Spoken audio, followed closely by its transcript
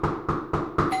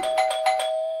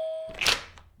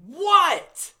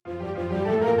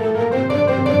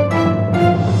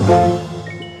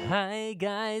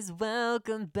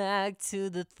Welcome back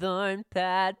to the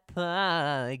Thornpad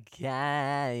Podcast.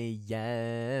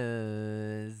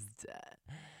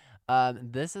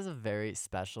 This is a very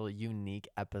special, unique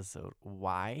episode.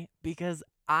 Why? Because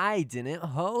I didn't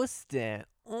host it.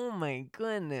 Oh my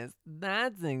goodness,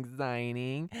 that's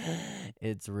exciting.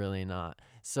 It's really not.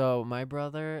 So my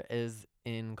brother is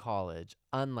in college.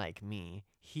 Unlike me,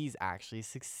 he's actually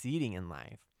succeeding in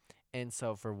life. And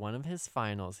so for one of his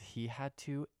finals, he had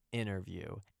to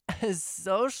interview a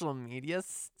social media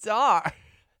star.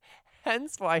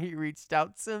 Hence why he reached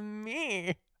out to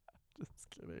me. Just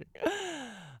kidding.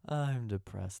 I'm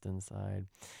depressed inside.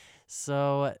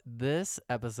 So this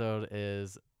episode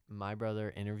is my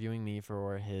brother interviewing me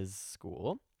for his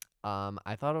school.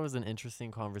 I thought it was an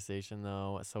interesting conversation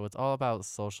though. So it's all about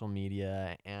social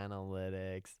media,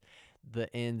 analytics, the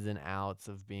ins and outs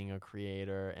of being a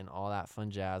creator and all that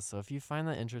fun jazz. So if you find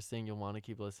that interesting, you'll want to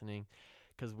keep listening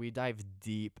because we dive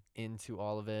deep into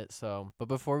all of it. But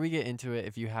before we get into it,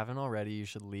 if you haven't already, you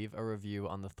should leave a review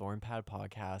on the Thornpad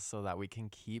podcast so that we can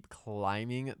keep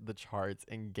climbing the charts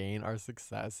and gain our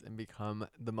success and become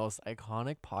the most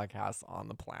iconic podcast on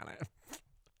the planet.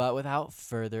 But without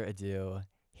further ado,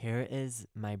 here is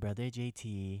my brother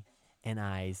JT and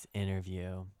I's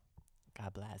interview.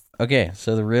 God bless. Okay,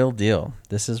 so the real deal.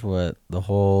 This is what the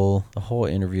whole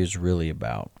interview is really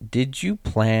about. Did you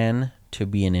plan to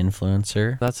be an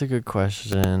influencer? That's a good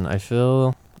question. I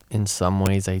feel in some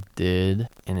ways I did,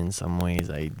 and in some ways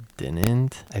I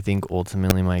didn't. I think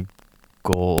ultimately my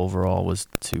goal overall was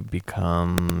to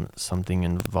become something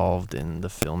involved in the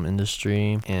film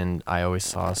industry, and I always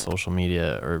saw social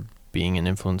media or being an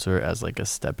influencer as like a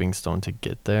stepping stone to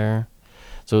get there.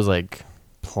 So it was like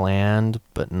planned,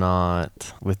 but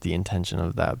not with the intention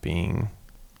of that being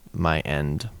my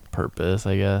end purpose,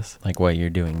 I guess. Like what you're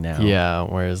doing now? Yeah,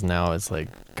 whereas now it's like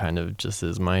kind of just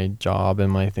is my job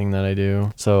and my thing that I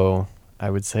do. So I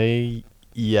would say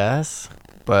yes,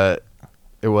 but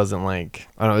it wasn't like,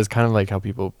 I don't know, it's kind of like how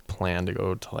people plan to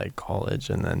go to like college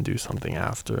and then do something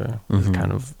after. It's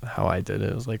kind of how I did it.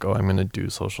 It was like, oh, I'm going to do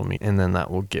social media, and then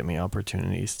that will get me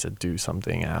opportunities to do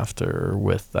something after.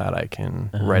 With that, I can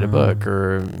write a book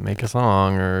or make a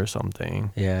song or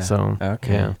something. Yeah. So,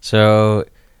 okay. Yeah. So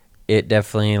it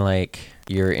definitely, like,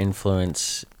 your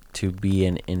influence to be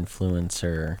an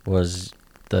influencer was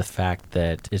the fact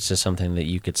that it's just something that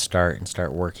you could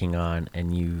start working on,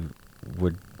 and you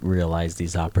would realize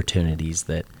these opportunities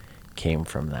that came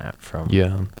from that, from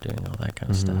doing all that kind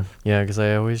of stuff. Yeah, because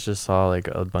I always just saw like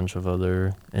a bunch of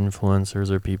other influencers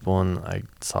or people, and I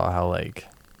saw how like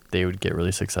they would get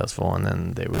really successful and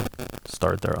then they would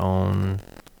start their own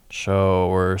show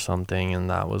or something, and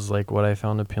that was like what I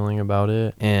found appealing about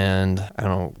it. And I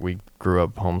don't know, we grew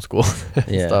up homeschooled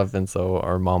and stuff, and so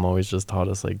our mom always just taught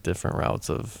us like different routes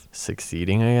of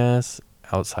succeeding, I guess,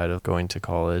 outside of going to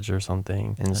college or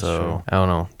something. And that's so true. I don't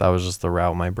know, that was just the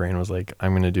route my brain was like,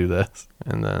 I'm gonna do this.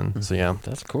 And then so yeah,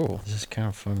 that's cool. This is kind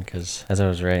of fun because as I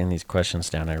was writing these questions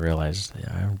down, I realized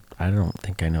I don't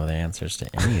think I know the answers to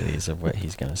any of these of what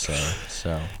he's gonna say.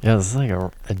 So yeah, this is like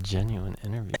a genuine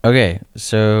interview. Okay,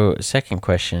 so second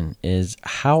question is,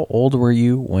 how old were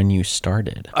you when you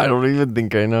started? I don't even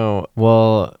think I know.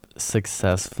 Well,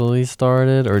 successfully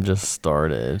started or just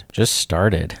started? Just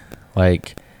started.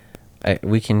 Like,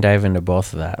 we can dive into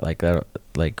both of that. Like that.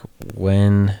 Like,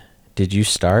 when did you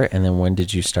start, and then when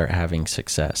did you start having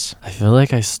success? I feel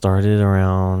like I started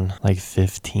around like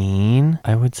 15.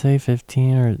 I would say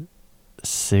 15 or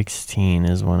 16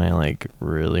 is when I like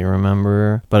really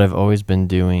remember. But I've always been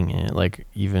doing it. Like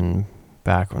even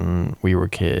back when we were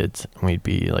kids, we'd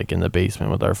be like in the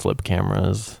basement with our flip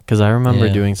cameras. Because I remember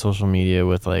doing social media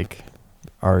with like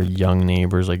our young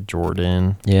neighbors, like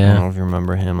Jordan. Yeah. I don't know if you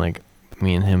remember him. Like,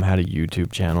 me and him had a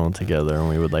YouTube channel together, and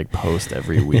we would like post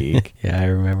every week. Yeah, I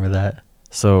remember that.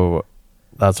 So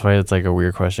that's why it's like a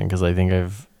weird question, because I think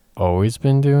I've always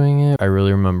been doing it. I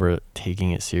really remember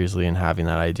taking it seriously and having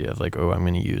that idea of like, oh, I'm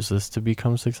going to use this to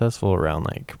become successful around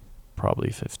like probably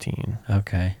 15.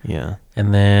 Okay. Yeah.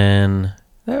 And then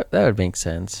that would make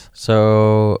sense.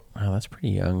 So, wow, that's pretty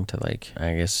young to like,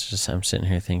 I guess just I'm sitting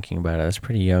here thinking about it. That's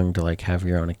pretty young to like have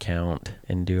your own account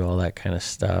and do all that kind of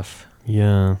stuff.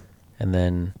 Yeah. And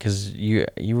then, because you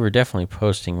were definitely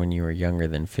posting when you were younger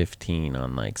than 15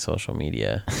 on like social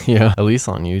media. Yeah, at least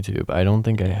on YouTube. I don't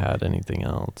think I had anything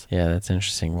else. Yeah, that's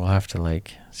interesting. We'll have to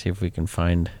like see if we can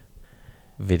find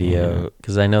video,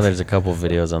 because I know there's a couple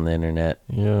videos on the internet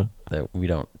that we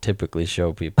don't typically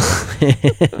show people.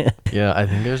 Yeah, I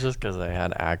think it was just because I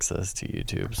had access to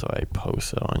YouTube, so I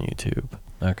posted on YouTube.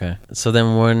 Okay. So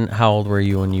then how old were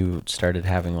you when you started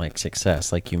having like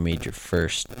success? Like you made your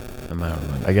first amount of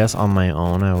money? I guess on my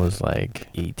own, I was like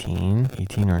 18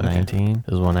 or Okay. 19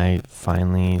 is when I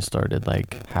finally started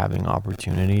like having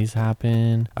opportunities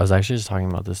happen. I was actually just talking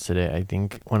about this today. I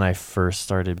think when I first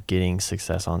started getting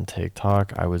success on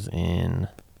TikTok, I was in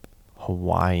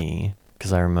Hawaii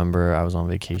because I remember I was on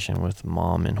vacation with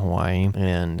mom in Hawaii,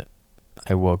 and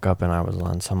I woke up and I was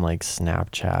on some like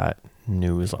Snapchat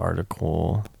news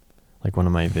article, like one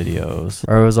of my videos,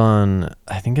 or I was on,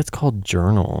 I think it's called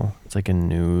Journal. It's like a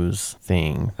news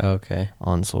thing Okay.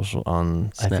 on I think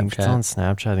it's Snapchat? on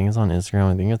Snapchat. I think it's on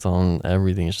Instagram. I think it's on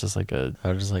everything. It's just like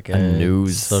Just like a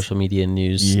news social media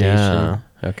news Yeah.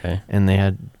 station. Okay. And they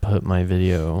had put my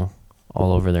video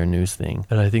all over their news thing.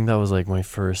 And I think that was like my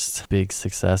first big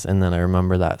success. And then I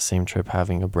remember that same trip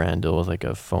having a brand deal with like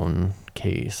a phone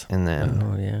case. And then,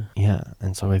 Oh yeah. yeah.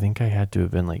 And so I think I had to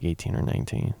have been like 18 or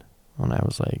 19 when I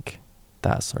was like,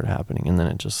 that started happening. And then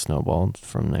it just snowballed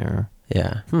from there.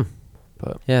 Yeah.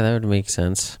 But Yeah, that would make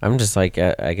sense. I'm just like,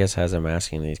 I guess as I'm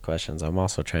asking these questions, I'm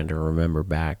also trying to remember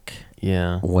back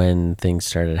yeah. when things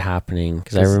started happening,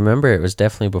 because I remember it was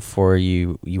definitely before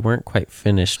you weren't quite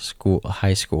finished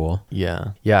high school.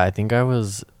 Yeah. I think I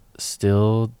was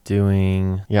still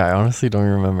doing, I honestly don't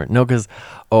remember. No, because,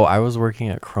 I was working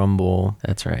at Crumble.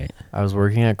 That's right. I was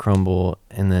working at Crumble,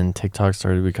 and then TikTok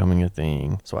started becoming a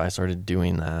thing. So I started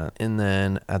doing that. And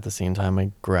then at the same time,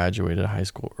 I graduated high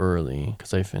school early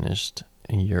because I finished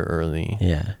a year early.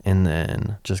 Yeah. And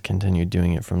then just continued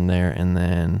doing it from there. And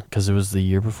then, because it was the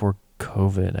year before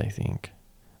COVID, I think.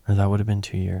 Or that would have been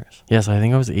 2 years. Yes, I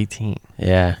think I was 18.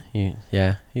 Yeah.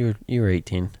 You were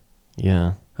 18.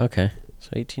 Yeah. Okay. So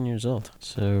 18 years old.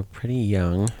 So pretty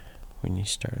young when you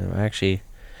started. Actually,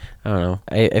 I don't know.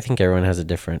 I think everyone has a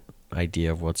different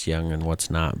idea of what's young and what's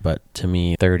not. But to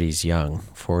me, 30's young,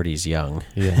 40's young.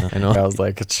 Yeah. I know. I was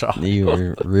like a child. You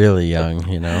were really young,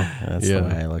 you know? That's the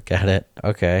way I look at it.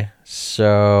 Okay.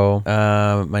 So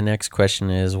my next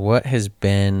question is, what has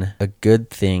been a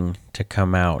good thing to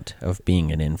come out of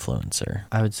being an influencer?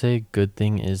 I would say a good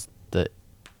thing is the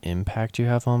impact you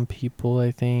have on people,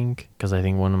 I think. Because I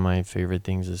think one of my favorite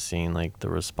things is seeing like the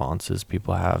responses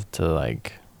people have to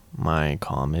like my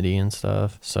comedy and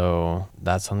stuff. So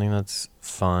that's something that's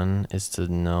fun, is to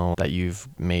know that you've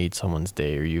made someone's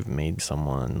day or you've made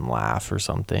someone laugh or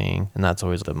something. And that's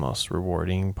always the most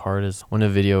rewarding part, is when a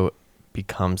video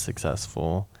becomes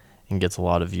successful and gets a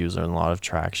lot of views or a lot of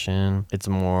traction. It's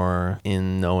more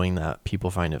in knowing that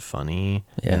people find it funny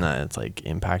and that it's like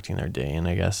impacting their day in,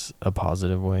 I guess, a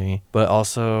positive way. But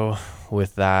also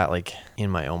with that, like in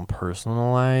my own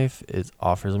personal life, it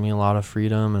offers me a lot of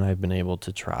freedom, and I've been able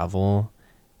to travel.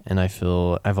 And I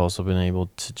feel I've also been able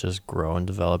to just grow and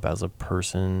develop as a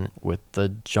person with the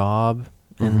job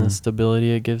and the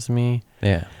stability it gives me.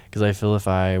 Yeah. Because I feel if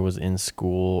I was in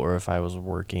school or if I was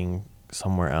working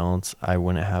somewhere else, I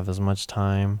wouldn't have as much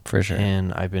time. For sure.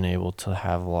 And I've been able to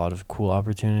have a lot of cool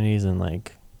opportunities, and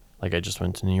like I just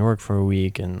went to New York for a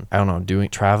week, and I don't know,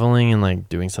 traveling and like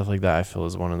doing stuff like that, I feel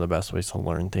is one of the best ways to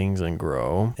learn things and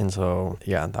grow. And so,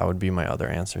 yeah, that would be my other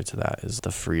answer to that, is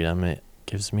the freedom it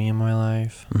gives me in my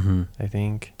life. I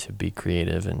think, to be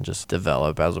creative and just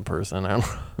develop as a person. I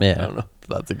don't know if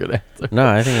that's a good answer. No,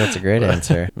 I think that's a great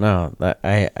answer. No,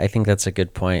 I think that's a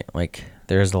good point. Like,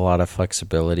 there's a lot of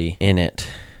flexibility in it,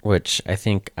 which I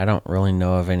think I don't really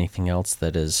know of anything else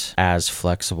that is as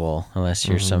flexible, unless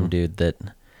you're some dude that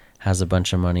has a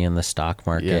bunch of money in the stock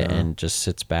market and just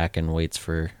sits back and waits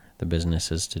for the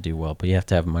businesses to do well. But you have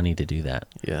to have money to do that.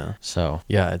 Yeah. So,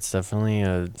 yeah, it's definitely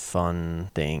a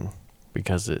fun thing,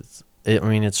 because it's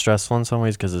stressful in some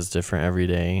ways because it's different every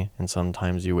day. And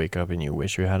sometimes you wake up and you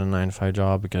wish you had a 9-to-5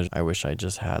 job, because I wish I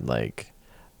just had like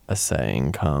a set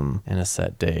income and a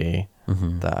set day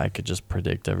that I could just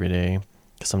predict every day.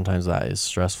 Because sometimes that is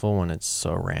stressful when it's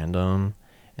so random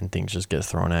and things just get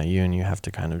thrown at you and you have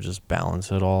to kind of just balance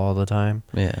it all the time.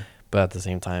 yeah. But at the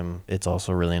same time, it's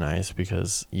also really nice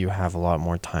because you have a lot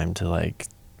more time to like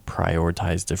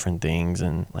prioritize different things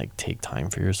and like take time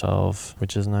for yourself,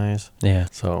 which is nice. Yeah.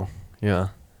 So, yeah,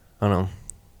 I don't know.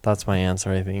 That's my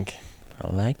answer, I think.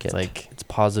 I like it. It's like, it's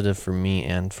positive for me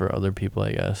and for other people,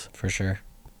 I guess. For sure.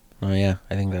 Oh, yeah.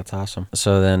 I think that's awesome.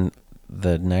 So then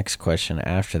the next question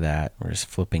after that, we're just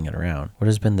flipping it around. What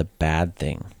has been the bad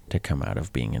thing to come out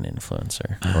of being an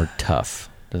influencer? Or tough?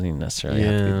 Doesn't even necessarily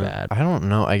have to be bad. I don't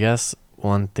know. I guess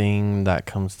one thing that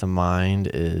comes to mind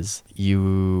is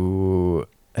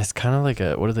it's kind of like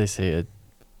what do they say? A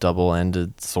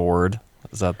double-ended sword.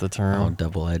 Is that the term? Oh,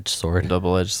 double-edged sword.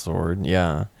 Double-edged sword,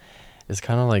 yeah. It's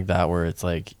kind of like that, where it's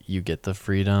like you get the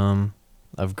freedom,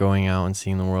 of going out and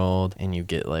seeing the world, and you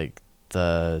get like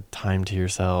the time to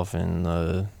yourself and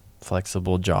the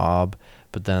flexible job,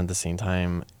 but then at the same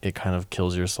time it kind of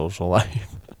kills your social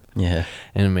life. Yeah.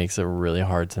 And it makes it really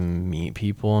hard to meet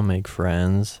people and make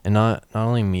friends, and not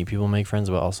only meet people and make friends,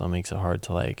 but also makes it hard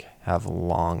to like have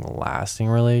long lasting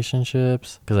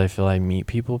relationships, because I feel I meet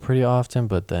people pretty often,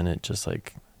 but then it just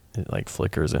like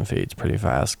flickers and fades pretty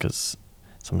fast, because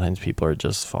sometimes people are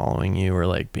just following you or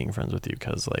like being friends with you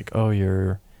because like, oh,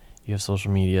 you have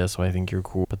social media, so I think you're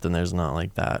cool, but then there's not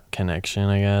like that connection,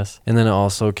 I guess. And then it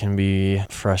also can be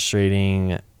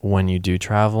frustrating when you do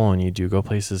travel and you do go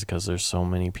places, because there's so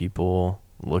many people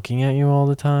looking at you all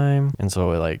the time, and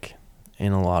so it like,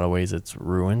 in a lot of ways, it's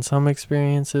ruined some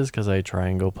experiences, because I try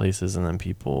and go places and then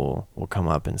people will come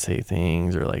up and say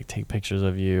things or like take pictures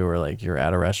of you, or like you're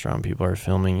at a restaurant, people are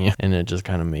filming you, and it just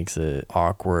kind of makes it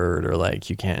awkward, or like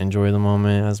you can't enjoy the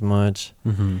moment as much.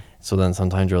 Mm-hmm. So then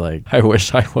sometimes you're like, I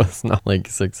wish I was not like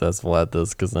successful at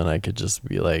this, because then I could just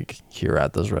be like here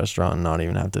at this restaurant and not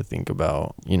even have to think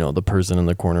about, the person in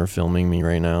the corner filming me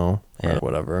right now or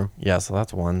whatever. Yeah, so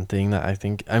that's one thing that I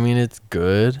think, I mean, it's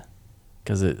good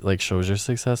because it like shows your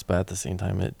success, but at the same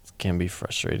time it can be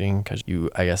frustrating because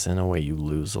I guess in a way you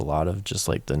lose a lot of just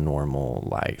like the normal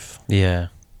life. Yeah.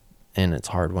 And it's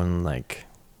hard when like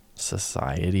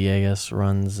society, I guess,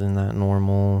 runs in that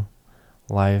normal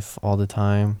life all the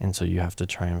time, and so you have to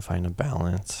try and find a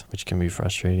balance, which can be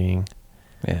frustrating.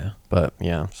 Yeah. But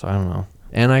yeah, so I don't know.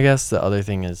 And I guess the other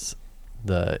thing is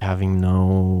the having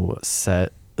no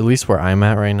set, at least where I'm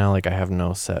at right now, like I have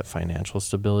no set financial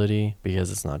stability,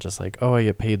 because it's not just like, oh, I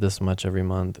get paid this much every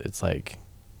month. It's like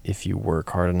if you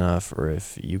work hard enough or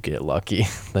if you get lucky,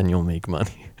 then you'll make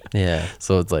money. Yeah.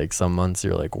 So it's like some months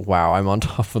you're like, wow, I'm on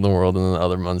top of the world, and then the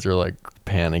other months you're like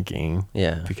panicking.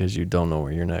 Yeah. Because you don't know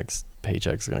where your next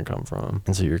paycheck's gonna come from,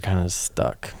 and so you're kind of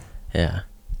stuck. Yeah.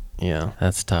 Yeah.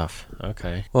 That's tough.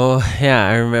 Okay. Well, yeah,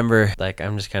 I remember, like,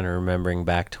 I'm just kind of remembering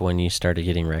back to when you started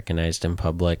getting recognized in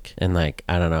public. And, like,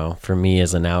 I don't know, for me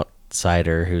as an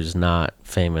outsider who's not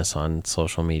famous on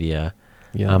social media,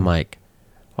 Yeah. I'm like,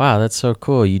 wow, that's so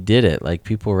cool. You did it. Like,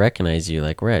 people recognize you.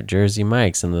 Like, we're at Jersey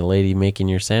Mike's, and the lady making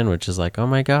your sandwich is like, oh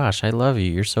my gosh, I love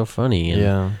you. You're so funny. And,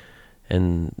 yeah.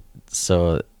 And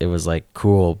so it was like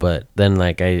cool, but then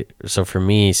like so for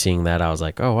me seeing that, I was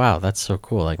like, oh wow, that's so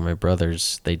cool. Like my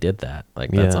brothers, they did that. Like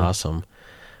that's awesome.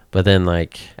 But then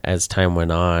like as time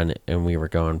went on and we were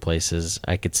going places,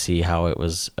 I could see how it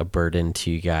was a burden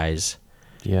to you guys.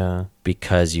 Yeah.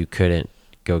 Because you couldn't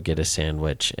go get a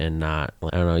sandwich and not,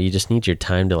 I don't know, you just need your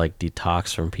time to like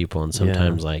detox from people. And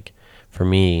sometimes like for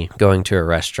me, going to a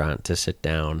restaurant to sit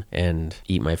down and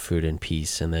eat my food in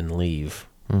peace and then leave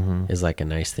is like a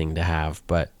nice thing to have.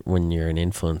 But when you're an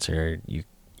influencer,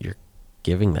 you're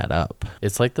giving that up.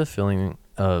 It's like the feeling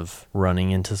of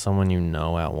running into someone you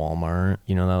know at Walmart.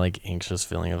 You know, that like anxious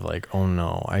feeling of like, oh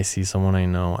no, I see someone I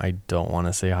know, I don't want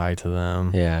to say hi to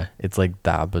them. Yeah. It's like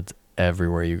that, but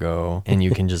everywhere you go, and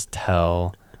you can just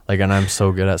tell. Like, and I'm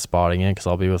so good at spotting it because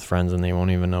I'll be with friends and they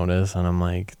won't even notice. And I'm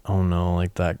like, oh no,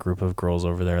 like that group of girls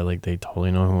over there, like they totally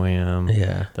know who I am.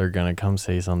 Yeah. They're going to come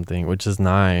say something, which is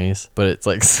nice, but it's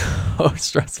like so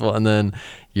stressful. And then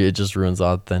it just ruins the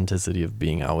authenticity of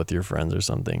being out with your friends or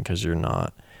something, because you're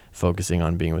not focusing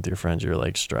on being with your friends. You're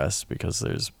like stressed because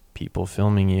there's people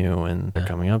filming you and they're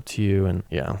coming up to you. And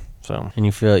yeah, so. And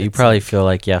you probably feel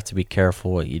like you have to be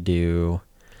careful what you do.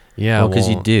 Yeah. Because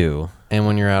you do. And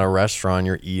when you're at a restaurant,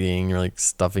 you're eating, you're like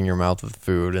stuffing your mouth with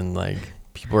food, and like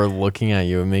people are looking at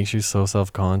you. It makes you so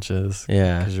self-conscious.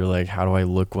 Yeah. Because you're like, how do I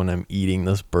look when I'm eating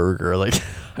this burger? Like,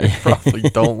 I probably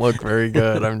don't look very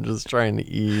good. I'm just trying to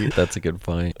eat. That's a good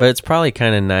point. But it's probably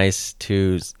kind of nice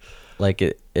to, like,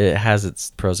 it has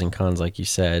its pros and cons, like you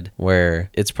said, where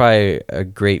it's probably a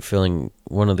great feeling,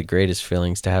 one of the greatest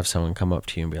feelings, to have someone come up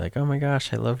to you and be like, oh my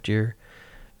gosh, I loved your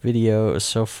video, it was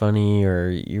so funny, or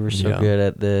you were so good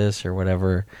at this, or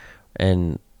whatever.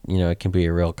 And it can be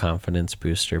a real confidence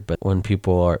booster. But when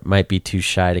people might be too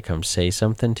shy to come say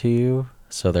something to you,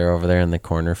 so they're over there in the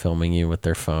corner filming you with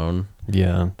their phone,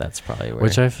 that's probably where,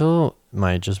 which I feel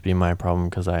might just be my problem,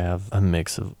 because I have a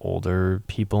mix of older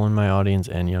people in my audience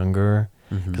and younger,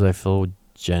 because I feel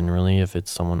generally if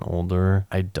it's someone older,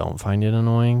 I don't find it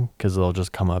annoying, because they'll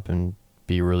just come up and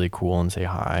be really cool and say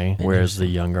hi. Whereas the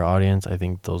younger audience, I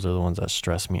think those are the ones that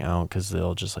stress me out, because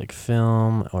they'll just like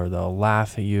film, or they'll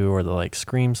laugh at you, or they'll like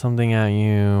scream something at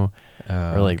you,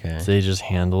 or like they just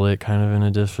handle it kind of in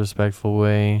a disrespectful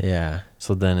way. Yeah.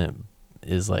 So then it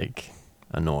is like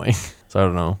annoying. So I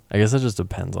don't know. I guess it just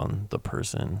depends on the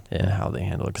person and how they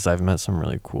handle it, because I've met some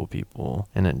really cool people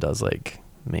and it does like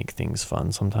make things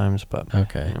fun sometimes. But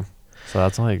okay. So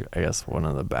that's like, I guess, one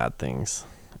of the bad things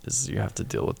is you have to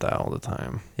deal with that all the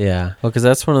time. Yeah. Well, because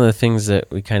that's one of the things that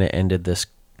we kind of ended this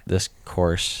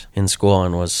course in school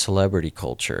on was celebrity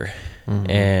culture.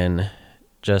 Mm-hmm. And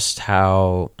just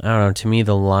how, I don't know, to me,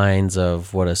 the lines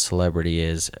of what a celebrity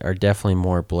is are definitely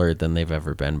more blurred than they've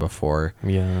ever been before.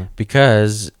 Yeah.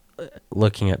 Because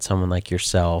looking at someone like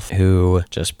yourself who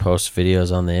just posts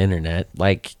videos on the internet,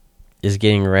 like, is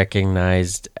getting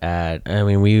recognized at, I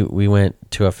mean, we went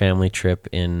to a family trip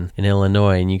in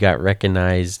Illinois, and you got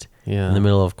recognized in the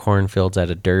middle of cornfields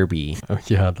at a derby. Oh,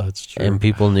 yeah, that's true. And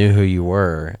people knew who you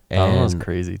were. That was And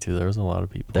crazy, too. There was a lot of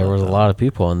people. there was a lot of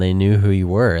people, and they knew who you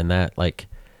were. And that, like,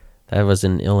 that was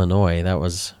in Illinois. That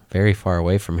was very far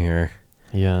away from here.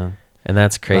 Yeah. And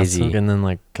that's crazy. And then,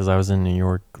 like, because I was in New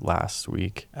York last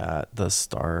week at the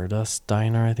Stardust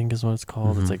Diner, I think is what it's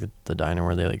called. Mm-hmm. It's like the diner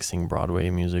where they, like, sing Broadway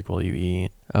music while you eat.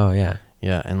 Oh, yeah.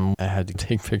 Yeah, and I had to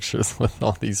take pictures with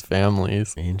all these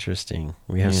families. Interesting.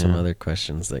 We have some other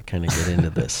questions that kind of get into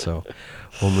this, so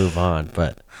we'll move on.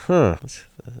 But,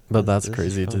 But that's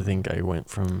crazy to think I went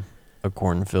from a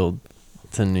cornfield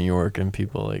to New York and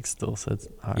people, like, still said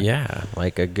hi. Yeah,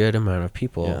 like a good amount of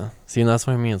people. Yeah. See, and that's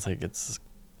what I mean. It's like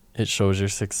it shows your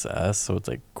success, so it's,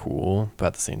 like, cool. But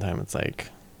at the same time, it's,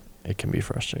 like, it can be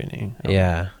frustrating.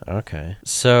 Yeah. Okay.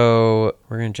 So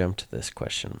we're going to jump to this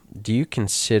question. Do you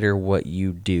consider what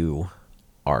you do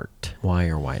art? Why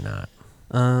or why not?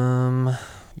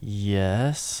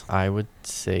 Yes, I would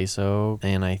say so.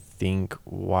 And I think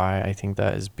why I think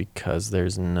that is because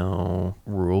there's no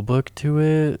rule book to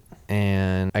it.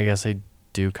 And I guess I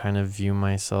do kind of view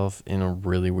myself in a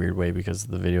really weird way because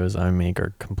the videos I make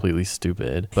are completely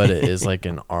stupid, but it is like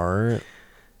an art,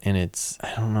 and it's,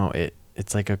 I don't know,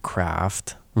 it's like a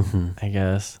craft, I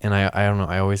guess. And I don't know,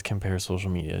 I always compare social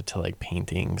media to like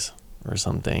paintings or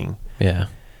something. Yeah.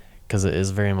 Because it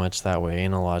is very much that way,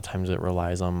 and a lot of times it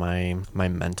relies on my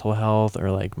mental health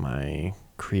or like my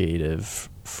creative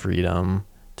freedom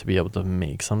to be able to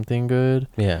make something good.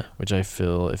 Yeah. Which I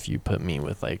feel if you put me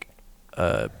with like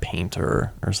a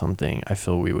painter or something, I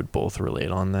feel we would both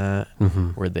relate on that,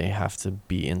 where they have to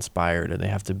be inspired or they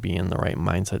have to be in the right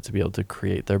mindset to be able to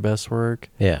create their best work.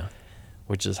 Yeah.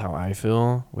 Which is how I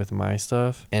feel with my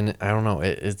stuff. And I don't know,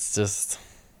 it's just,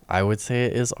 I would say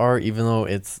it is art, even though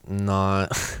it's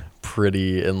not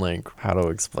pretty. And like, how to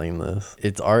explain this,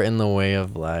 it's art in the way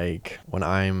of like when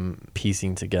I'm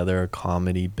piecing together a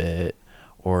comedy bit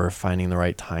or finding the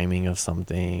right timing of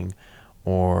something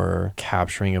or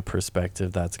capturing a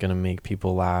perspective that's going to make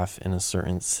people laugh in a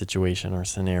certain situation or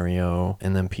scenario,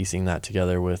 and then piecing that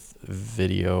together with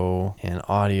video and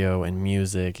audio and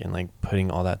music and like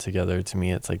putting all that together. To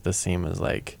me, it's like the same as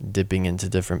like dipping into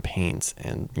different paints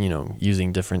and, you know,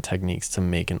 using different techniques to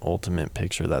make an ultimate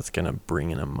picture that's going to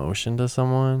bring an emotion to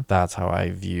someone. That's how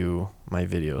I view my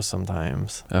videos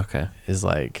sometimes. Okay. Is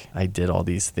like I did all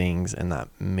these things and that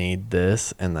made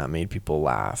this and that made people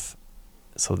laugh.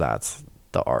 So that's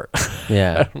the art.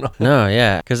 Yeah. I don't know. No,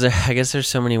 yeah. Because I guess there's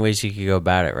so many ways you could go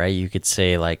about it, right? You could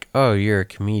say, like, oh, you're a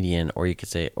comedian, or you could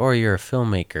say, oh, you're a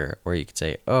filmmaker, or you could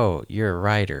say, oh, you're a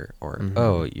writer, or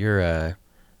oh, you're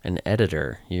an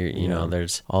editor. You know,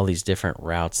 there's all these different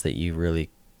routes that you really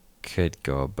could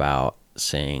go about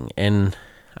saying. And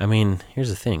I mean, here's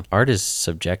the thing. Art is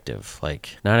subjective.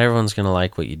 Like, not everyone's going to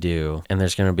like what you do, and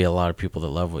there's going to be a lot of people that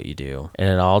love what you do. And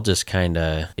it all just kind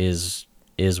of is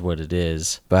what it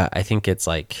is. But I think it's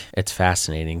like, it's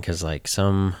fascinating because like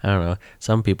some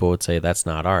people would say that's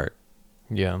not art.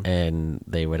 Yeah. And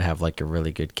they would have like a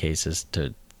really good case as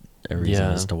to a reason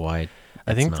as to why.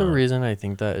 I think the reason I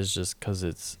think that is just because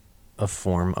it's a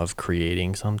form of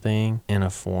creating something, and a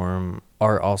form,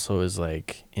 art also is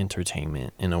like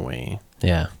entertainment in a way.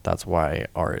 Yeah. That's why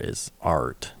art is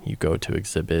art. You go to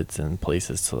exhibits and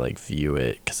places to like view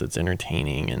it because it's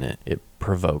entertaining and it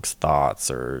provokes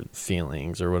thoughts or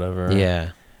feelings or whatever.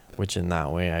 Yeah. Which in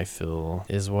that way I feel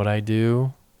is what I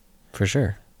do. For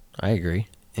sure. I agree.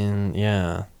 And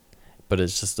yeah, but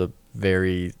it's just a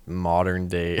very modern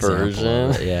day Example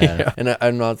version. Yeah. And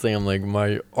I'm not saying I'm like,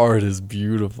 my art is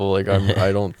beautiful. Like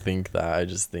I don't think that. I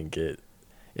just think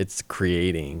it's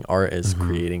creating. Art is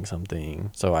creating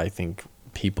something. So I think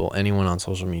anyone on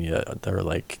social media, they're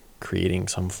like creating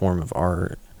some form of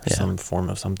art, some form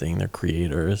of something. They're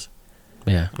creators.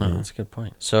 Yeah, no, that's a good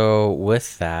point. So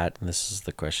with that, this is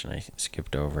the question I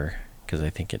skipped over because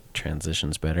I think it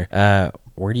transitions better.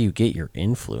 Where do you get your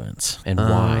influence and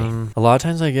why? A lot of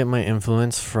times I get my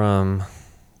influence from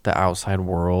the outside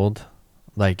world.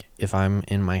 Like if I'm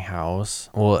in my house,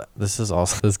 well, this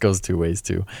goes two ways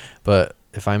too. But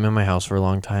if I'm in my house for a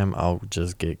long time, I'll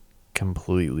just get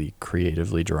completely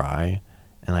creatively dry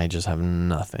and I just have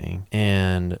nothing.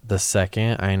 And the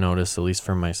second I notice, at least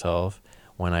for myself,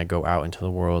 when I go out into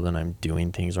the world and I'm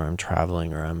doing things, or I'm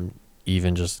traveling, or I'm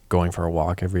even just going for a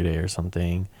walk every day or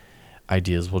something,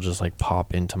 ideas will just like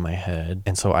pop into my head.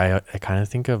 And so I kind of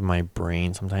think of my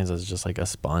brain sometimes as just like a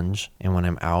sponge. And when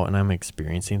I'm out and I'm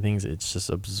experiencing things, it's just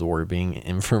absorbing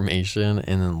information.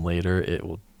 And then later it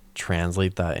will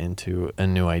translate that into a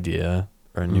new idea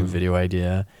or a new video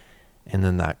idea. And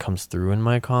then that comes through in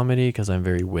my comedy because I'm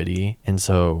very witty. And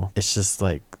so it's just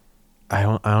like, I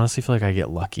honestly feel like I get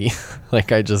lucky.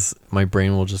 Like my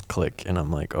brain will just click and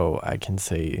I'm like, oh, I can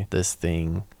say this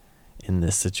thing in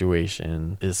this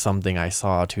situation is something I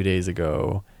saw 2 days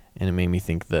ago and it made me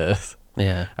think this.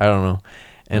 Yeah. I don't know.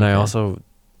 And Okay.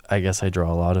 I guess I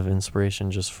draw a lot of inspiration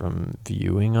just from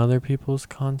viewing other people's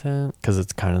content because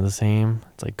it's kind of the same.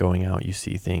 It's like going out, you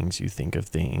see things, you think of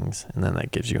things, and then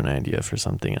that gives you an idea for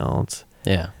something else.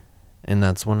 Yeah. And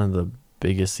that's one of the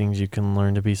biggest things you can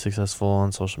learn to be successful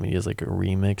on social media is like a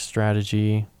remix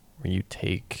strategy where you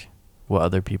take what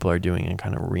other people are doing and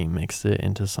kind of remix it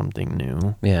into something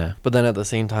new. Yeah. But then at the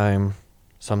same time,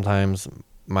 sometimes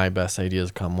my best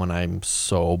ideas come when I'm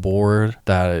so bored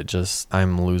that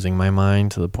I'm losing my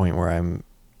mind to the point where I'm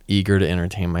eager to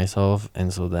entertain myself.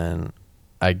 And so then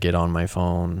I get on my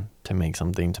phone to make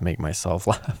something to make myself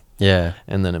laugh. Yeah.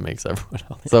 And then it makes everyone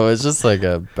else. So it's just like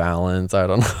a balance. I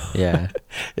don't know. Yeah.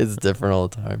 It's different all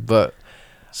the time. But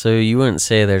So you wouldn't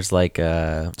say there's like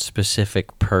a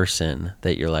specific person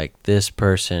that you're like, this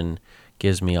person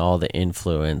gives me all the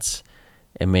influence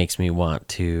and makes me want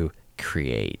to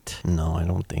create. no, I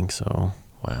don't think so.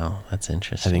 Wow, that's I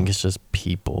interesting. think it's just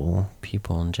people.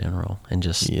 People in general and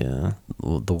just Yeah.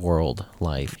 the world,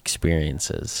 life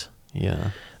experiences.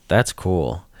 Yeah. That's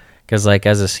cool. Because, like,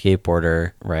 as a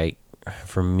skateboarder, right,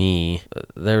 for me,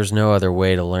 there's no other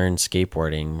way to learn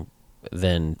skateboarding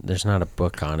than there's not a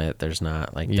book on it. There's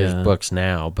not, like, Yeah. there's books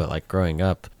now, but, like, growing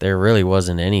up, there really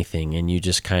wasn't anything. And you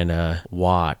just kind of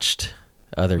watched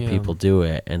other Yeah. people do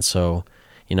it. And so,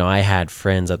 you know, I had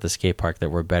friends at the skate park that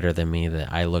were better than me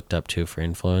that I looked up to for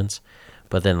influence.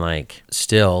 But then, like,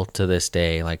 still to this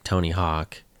day, like, Tony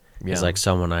Hawk is, like,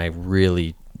 someone I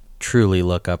really truly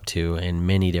look up to in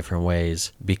many different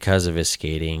ways because of his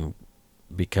skating,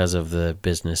 because of the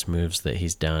business moves that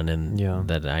he's done and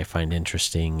that I find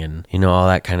interesting and, you know, all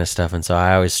that kind of stuff. And so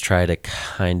I always try to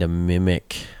kind of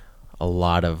mimic a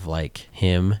lot of like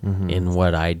him in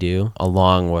what I do,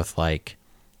 along with like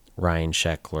Ryan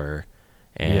Sheckler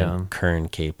and Kern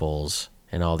Caples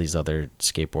and all these other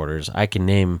skateboarders. I can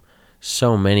name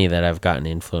so many that I've gotten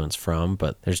influence from,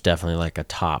 but there's definitely like a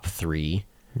top 3.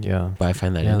 Yeah. But I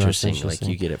find that Yeah, that's interesting. Like, interesting.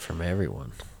 you get it from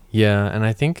everyone. Yeah, and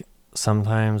I think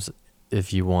sometimes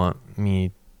if you want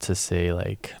me to say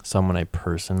like someone I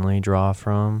personally draw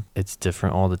from, it's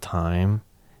different all the time.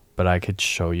 But I could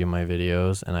show you my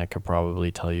videos and I could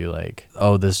probably tell you like,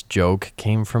 oh, this joke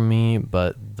came from me,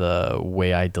 but the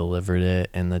way I delivered it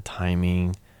and the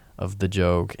timing of the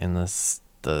joke and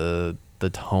the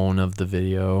tone of the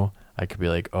video, I could be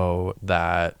like, oh,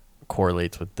 that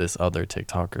correlates with this other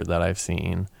TikToker that I've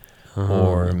seen.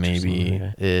 Or maybe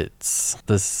it's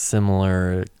the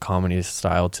similar comedy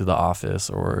style to The Office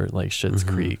or like Schitt's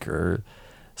Creek or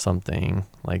something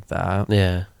like that.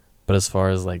 Yeah. But as far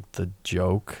as like the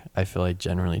joke, I feel I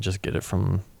generally just get it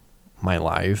from my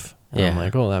life. And I'm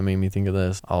like, oh, that made me think of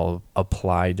this. I'll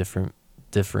apply different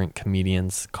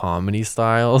comedians' comedy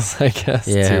styles, I guess,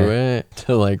 to it,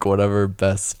 to like whatever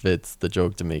best fits the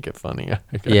joke to make it funny.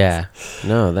 Yeah.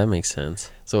 No, that makes sense.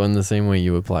 So in the same way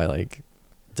you apply like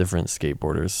different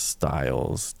skateboarders'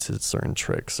 styles to certain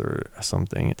tricks or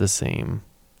something, the same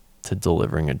to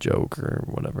delivering a joke or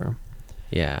whatever.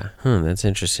 Yeah. That's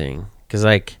interesting. Because,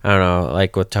 like, I don't know,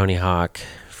 like with Tony Hawk,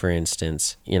 for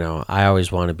instance, you know, I always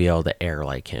want to be able to air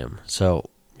like him. So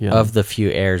of the few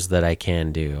airs that I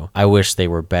can do, I wish they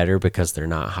were better because they're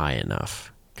not high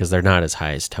enough. Because they're not as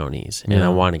high as Tony's. And I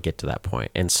want to get to that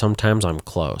point. And sometimes I'm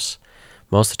close.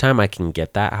 Most of the time I can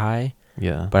get that high.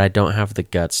 Yeah. But I don't have the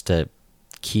guts to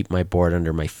keep my board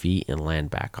under my feet and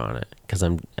land back on it because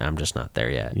I'm just not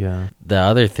there yet. Yeah. The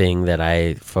other thing that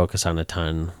I focus on a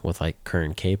ton with like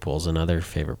Kern Caples, another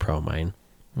favorite pro of mine,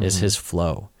 is his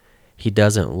flow. He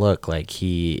doesn't look like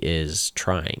he is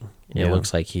trying. It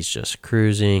looks like he's just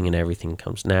cruising and everything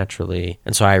comes naturally.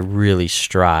 And so I really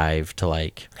strive to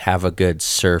like have a good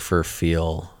surfer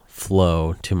feel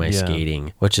flow to my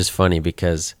skating, which is funny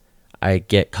because I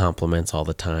get compliments all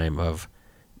the time of,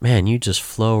 man, you just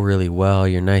flow really well.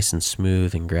 You're nice and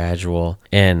smooth and gradual.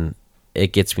 And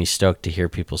it gets me stoked to hear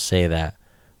people say that.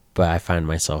 But I find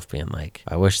myself being like,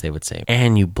 I wish they would say,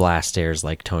 and you blast airs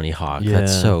like Tony Hawk.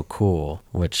 That's so cool.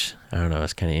 Which, I don't know,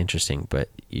 it's kind of interesting. But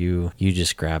you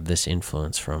just grab this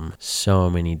influence from so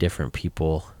many different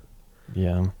people.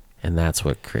 Yeah. And that's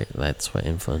what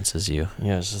influences you.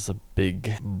 Yeah, it's just a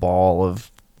big ball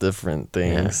of different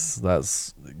things.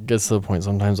 That's gets to the point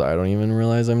sometimes I don't even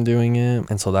realize I'm doing it.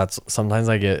 And so that's sometimes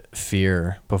I get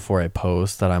fear before I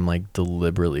post that I'm like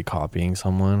deliberately copying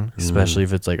someone, especially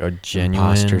if it's like a genuine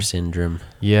imposter syndrome.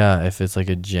 Yeah, if it's like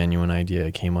a genuine idea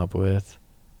I came up with.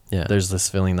 Yeah. There's this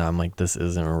feeling that I'm like, this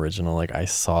isn't original. Like I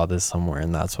saw this somewhere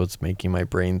and that's what's making my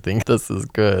brain think this is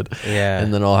good. Yeah.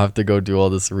 And then I'll have to go do all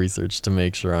this research to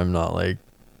make sure I'm not like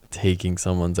taking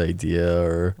someone's idea,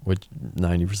 or which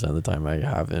 90% of the time I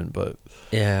haven't, but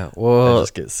yeah, well, I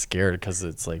just get scared because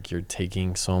it's like you're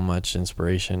taking so much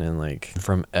inspiration and like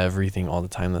from everything all the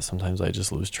time that sometimes I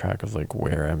just lose track of like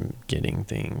where I'm getting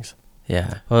things.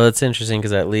 Yeah. Well, it's interesting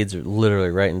because that leads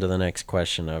literally right into the next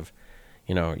question of,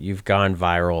 you know, you've gone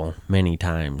viral many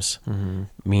times,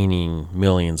 meaning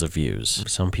millions of views.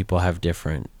 Some people have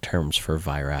different terms for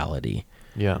virality.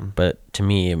 Yeah. But to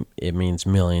me, it means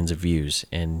millions of views,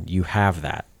 and you have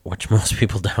that, which most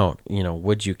people don't. You know,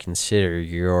 would you consider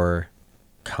your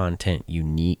content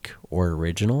unique or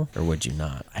original, or would you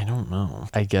not? I don't know.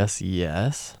 I guess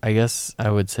yes. I guess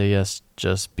I would say yes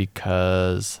just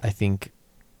because I think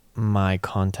my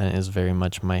content is very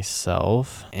much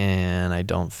myself and I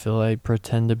don't feel I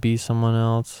pretend to be someone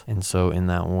else. And so in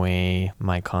that way,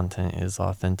 my content is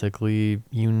authentically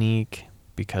unique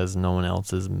because no one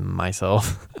else is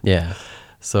myself. Yeah.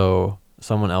 So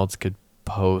someone else could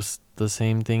post the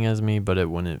same thing as me, but it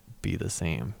wouldn't be the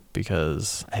same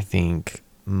because I think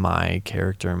my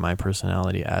character and my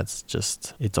personality adds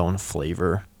just its own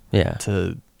flavor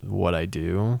to what I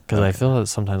do. Because I feel that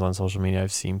sometimes on social media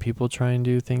I've seen people try and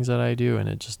do things that I do and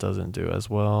it just doesn't do as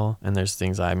well. And there's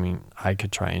things I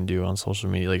could try and do on social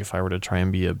media. Like if I were to try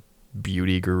and be a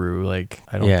beauty guru, like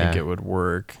I don't think it would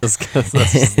work just because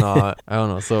that's just not, I don't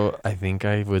know. So I think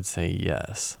I would say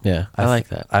yes. Yeah, I like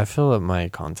that. I feel that my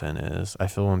content is, I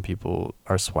feel when people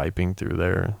are swiping through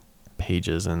their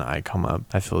pages and I come up,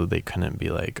 I feel they couldn't be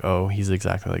like, oh, he's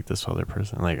exactly like this other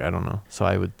person. Like, I don't know. So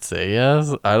I would say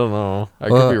yes. I don't know. I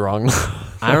could be wrong.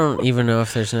 I don't even know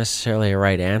if there's necessarily a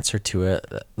right answer to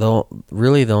it. Though,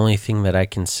 really, the only thing that I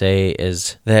can say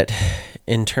is that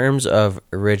in terms of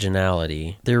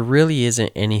originality, there really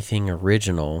isn't anything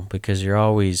original because you're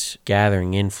always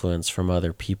gathering influence from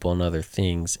other people and other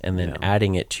things and then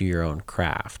adding it to your own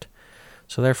craft.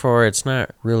 So therefore, it's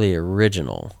not really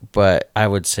original, but I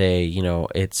would say, you know,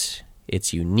 it's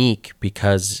unique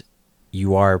because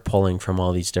you are pulling from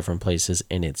all these different places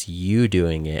and it's you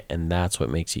doing it, and that's what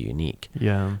makes it unique.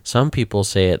 Yeah. Some people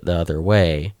say it the other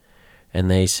way, and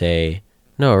they say,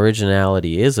 no,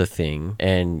 originality is a thing,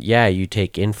 and yeah, you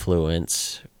take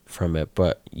influence from it,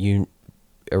 but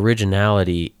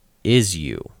originality is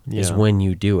you, is when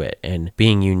you do it, and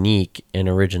being unique and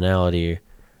originality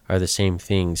are the same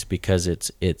things because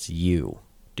it's you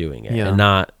doing it and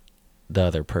not the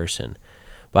other person.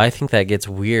 But I think that gets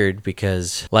weird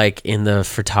because like in the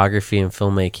photography and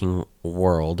filmmaking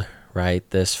world, right,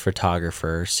 this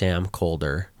photographer, Sam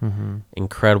Kolder,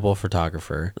 incredible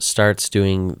photographer, starts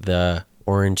doing the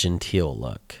orange and teal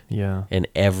look in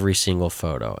every single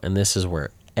photo. And this is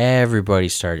where everybody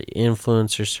started,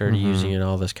 influencers started using it,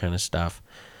 all this kind of stuff.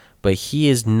 But he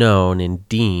is known and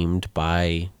deemed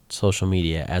by social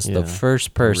media as the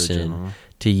first person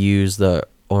to use the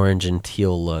orange and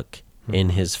teal look in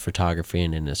his photography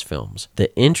and in his films.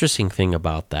 The interesting thing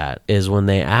about that is when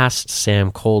they asked Sam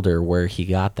Kolder where he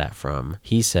got that from,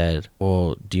 he said,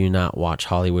 well, do you not watch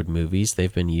Hollywood movies?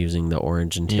 They've been using the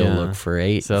orange and teal look for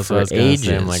ages. So that's what I was gonna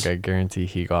say. I'm like, I guarantee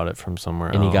he got it from somewhere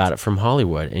else. And he got it from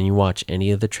Hollywood. And you watch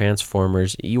any of the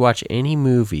Transformers, you watch any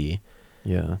movie,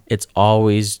 it's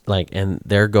always like, and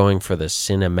they're going for the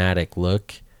cinematic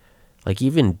look. Like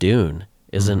even Dune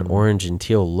is an orange and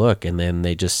teal look, and then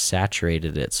they just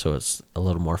saturated it so it's a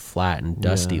little more flat and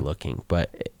dusty looking.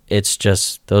 But it's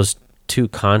just those two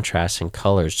contrasts in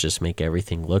colors just make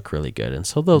everything look really good. And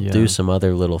so they'll do some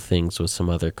other little things with some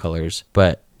other colors.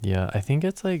 But I think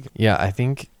it's like, I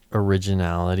think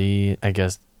originality, I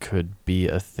guess, could be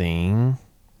a thing,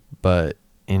 but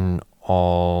in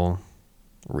all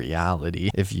reality,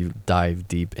 if you dive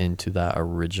deep into that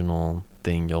original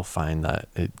thing, you'll find that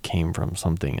it came from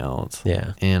something else.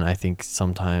 And I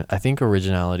think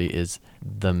originality is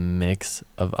the mix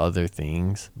of other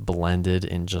things blended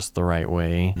in just the right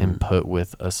way and put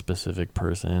with a specific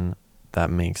person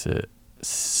that makes it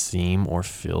seem or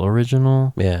feel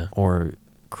original or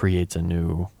creates a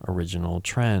new original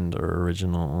trend or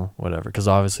original whatever. Because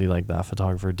obviously, like, that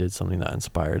photographer did something that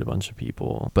inspired a bunch of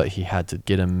people, but he had to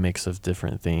get a mix of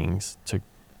different things to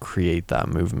create that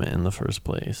movement in the first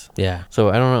place. Yeah. So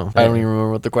I don't know. I don't even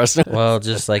remember what the question is. Well,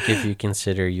 just like if you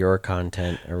consider your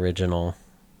content original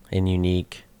and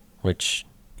unique, which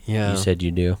Yeah. you said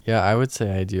you do. Yeah, I would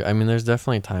say I do. I mean, there's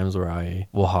definitely times where I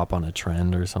will hop on a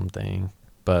trend or something,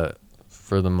 but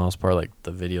for the most part, like,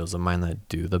 the videos of mine that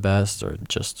do the best are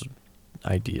just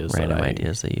ideas. Random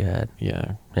ideas that you had.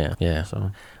 Yeah. Yeah. Yeah.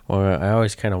 So Well, I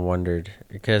always kind of wondered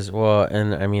because, well,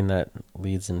 and I mean, that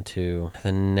leads into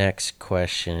the next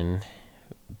question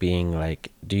being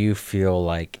like, do you feel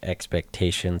like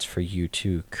expectations for you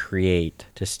to create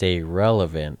to stay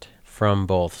relevant from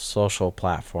both social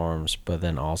platforms, but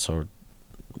then also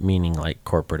meaning like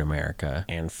corporate America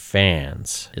and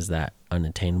fans, is that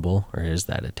unattainable or is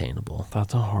that attainable?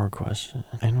 that's a hard question.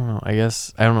 I don't know. I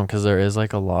guess, I don't know, because there is,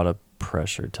 like, a lot of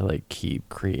pressure to, like, keep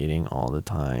creating all the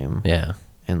time. Yeah.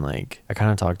 And, like, I kind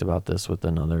of talked about this with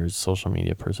another social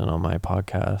media person on my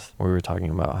podcast. We were talking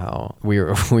about how we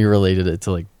related it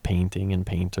to, like, painting and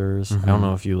painters. I don't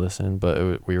know if you listened,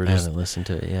 but we were I just haven't listened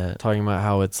to it yet. talking about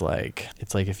how it's like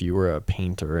if you were a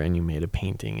painter and you made a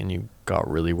painting and you got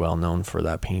really well known for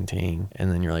that painting,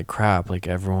 and then you're like, crap, like,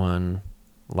 everyone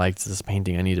liked this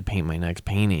painting, I need to paint my next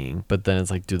painting. But then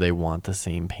it's like, do they want the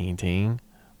same painting,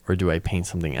 or do I paint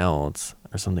something else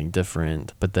or something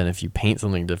different? But then if you paint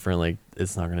something different, like,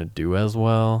 it's not going to do as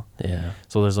well. Yeah.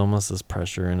 So there's almost this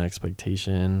pressure and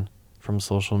expectation from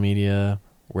social media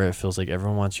where it feels like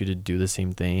everyone wants you to do the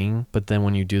same thing, but then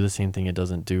when you do the same thing, it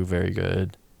doesn't do very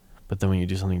good. But then when you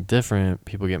do something different,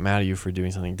 people get mad at you for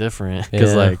doing something different.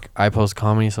 Because, Yeah. like, I post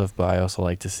comedy stuff, but I also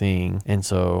like to sing. And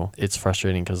so it's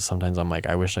frustrating because sometimes I'm like,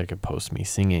 I wish I could post me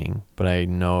singing. But I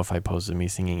know if I posted me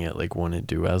singing, it, like, wouldn't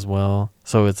do as well.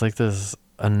 So it's like this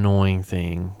annoying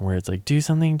thing where it's like, do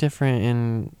something different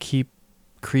and keep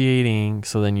creating.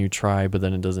 So then you try, but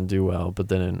then it doesn't do well. But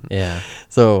then Yeah.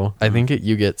 so I think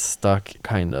you get stuck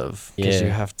kind of because Yeah.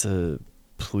 you have to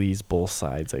please both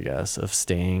sides, I guess, of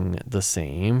staying the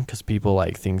same, because people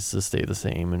like things to stay the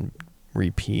same and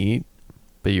repeat,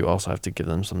 but you also have to give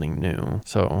them something new.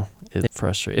 So it's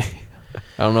frustrating.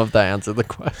 I don't know if that answered the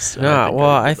question. No, well,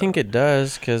 I think it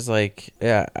does, because, like,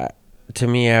 yeah, to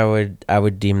me, I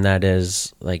would deem that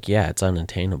as, like, yeah, it's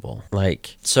unattainable.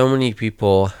 Like, so many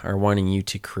people are wanting you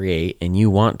to create, and you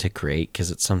want to create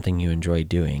because it's something you enjoy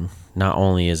doing. Not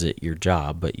only is it your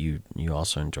job, but you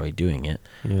also enjoy doing it.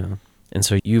 Yeah. And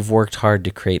so you've worked hard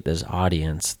to create this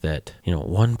audience that,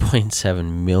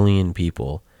 1.7 million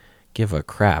people give a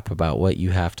crap about what you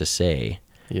have to say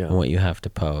Yeah. and what you have to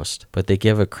post. But they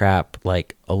give a crap,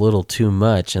 like, a little too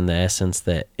much, in the essence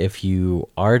that if you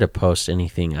are to post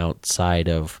anything outside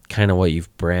of kind of what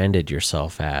you've branded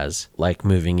yourself as, like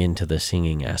moving into the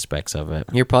singing aspects of it,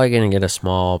 you're probably going to get a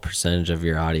small percentage of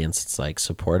your audience that's, like,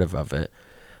 supportive of it.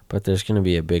 But there's going to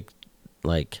be a big,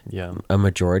 like, Yeah. a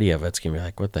majority of it's going to be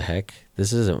like, what the heck?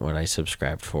 This isn't what I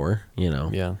subscribed for,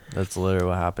 Yeah. That's literally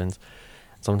what happens.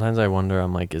 Sometimes I wonder,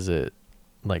 I'm like, is it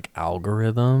like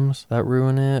algorithms that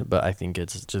ruin it? But I think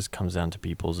it just comes down to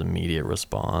people's immediate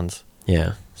response.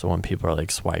 Yeah. So when people are, like,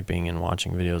 swiping and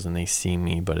watching videos and they see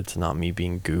me, but it's not me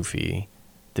being goofy,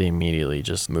 they immediately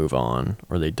just move on,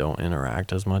 or they don't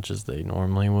interact as much as they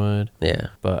normally would. Yeah.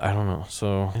 But I don't know.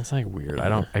 So it's, like, weird.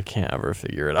 I can't ever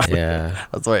figure it out. Yeah.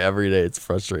 That's why every day it's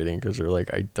frustrating, because you're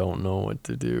like, I don't know what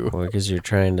to do. Well, because you're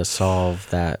trying to solve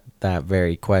that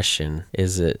very question.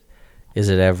 Is it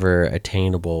ever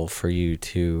attainable for you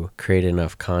to create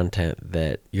enough content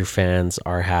that your fans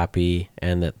are happy,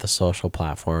 and that the social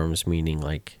platforms, meaning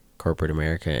like corporate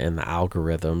America and the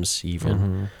algorithms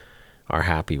even, are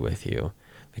happy with you?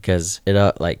 Because it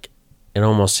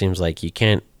almost seems like you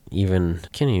can't even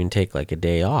take, like, a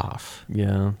day off.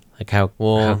 Yeah. Like, how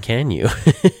can you?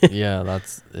 Yeah,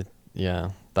 that's it.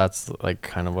 Yeah, that's, like,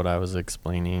 kind of what I was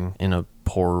explaining in a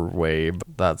poor way. But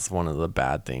that's one of the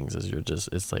bad things, is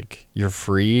it's like you're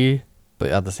free, but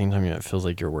at the same time, it feels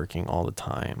like you're working all the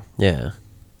time, Yeah.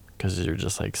 because you're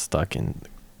just, like, stuck in,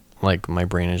 like, my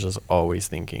brain is just always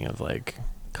thinking of, like,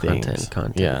 things.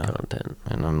 Content. Yeah. Content.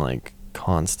 And I'm, like,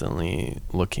 constantly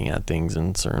looking at things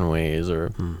in certain ways,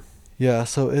 or yeah,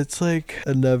 so it's like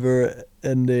a never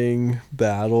ending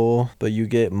battle, but you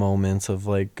get moments of,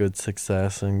 like, good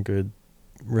success and good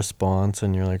response,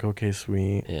 and you're like, okay,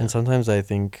 sweet. Yeah. And sometimes I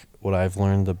think what I've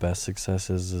learned the best success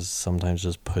is sometimes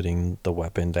just putting the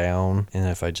weapon down, and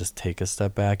if I just take a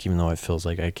step back, even though it feels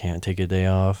like I can't take a day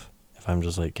off, if I'm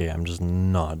just like, okay, I'm just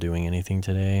not doing anything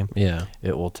today, Yeah.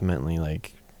 it ultimately,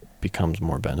 like, becomes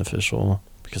more beneficial,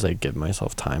 because I give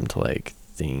myself time to, like,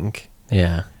 think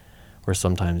Yeah. Where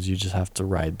sometimes you just have to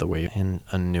ride the wave and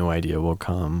a new idea will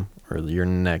come or your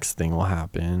next thing will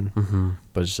happen. Mm-hmm.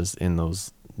 But it's just in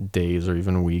those days or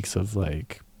even weeks of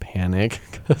like panic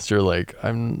because you're like, I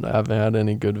haven't had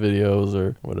any good videos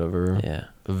or whatever. Yeah.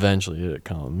 Eventually it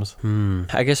comes.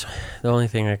 I guess the only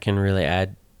thing I can really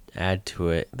add to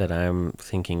it that I'm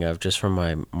thinking of just from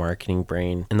my marketing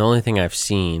brain, and the only thing I've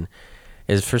seen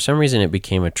is for some reason it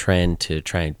became a trend to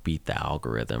try and beat the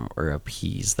algorithm or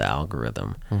appease the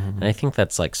algorithm. And I think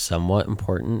that's like somewhat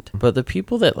important. But the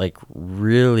people that like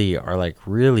really are like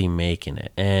really making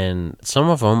it, and some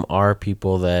of them are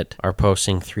people that are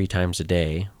posting 3 times a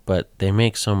day, but they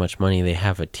make so much money, they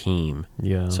have a team.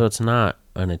 Yeah. So it's not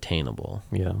unattainable.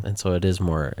 Yeah. And so it is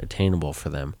more attainable for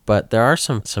them. But there are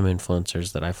some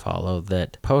influencers that I follow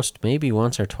that post maybe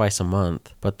once or twice a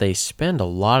month, but they spend a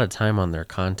lot of time on their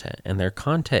content, and their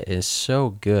content is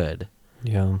so good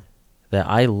Yeah. that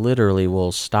I literally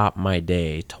will stop my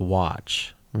day to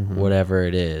watch whatever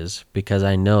it is because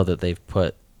I know that they've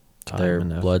put Time their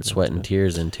and effort blood, sweat, into and it.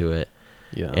 tears into it.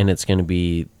 Yeah. And it's going to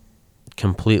be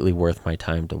completely worth my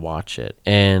time to watch it.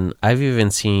 And I've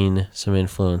even seen some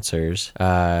influencers,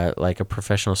 like a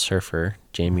professional surfer,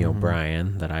 Jamie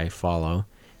O'Brien, that I follow.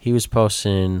 He was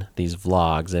posting these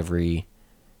vlogs every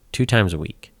 2 times a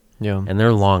week. Yeah. And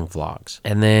they're long vlogs.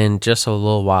 And then just a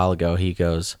little while ago, he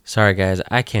goes, "Sorry guys,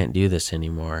 I can't do this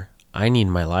anymore. I need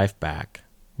my life back.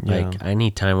 Like, I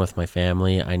need time with my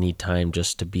family. I need time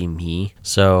just to be me.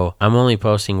 So I'm only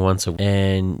posting once a week."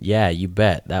 And yeah, you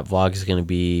bet that vlog is going to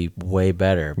be way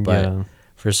better. But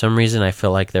for some reason, I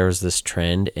feel like there was this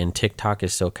trend, and TikTok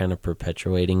is still kind of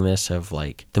perpetuating this of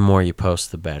like, the more you post,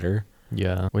 the better.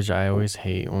 Yeah, which I always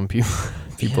hate when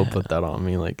people put that on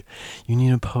me. Like, you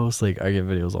need to post. Like, I get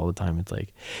videos all the time. It's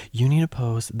like, you need to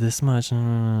post this much,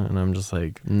 and I'm just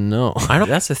like, no. I don't.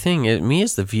 That's the thing. Me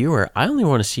as the viewer, I only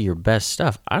want to see your best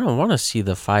stuff. I don't want to see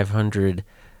the 500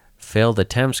 failed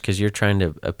attempts because you're trying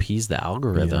to appease the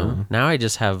algorithm. Yeah. Now I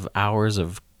just have hours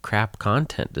of crap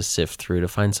content to sift through to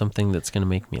find something that's going to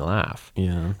make me laugh.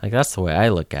 Yeah, Like, that's the way I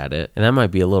look at it, and that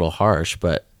might be a little harsh,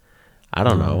 but I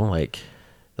don't know. Like.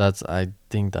 I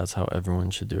think that's how everyone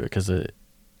should do it because I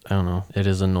don't know, it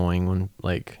is annoying when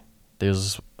like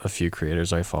there's a few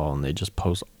creators I follow and they just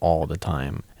post all the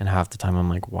time, and half the time I'm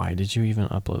like, why did you even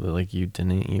upload it? Like, you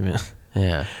didn't even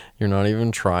Yeah. you're not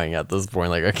even trying at this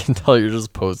point. Like, I can tell you're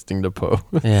just posting to post.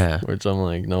 Yeah. Which I'm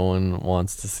like, no one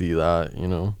wants to see that, you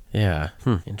know. Yeah.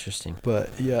 Interesting. But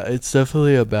yeah, it's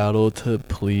definitely a battle to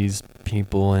please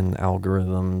people and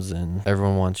algorithms, and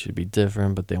everyone wants you to be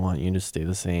different, but they want you to stay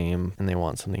the same, and they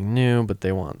want something new, but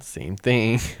they want the same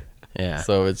thing. Yeah.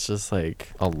 So it's just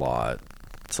like a lot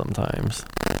sometimes.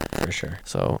 For sure.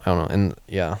 So I don't know. And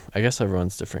yeah, I guess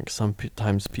everyone's different. 'Cause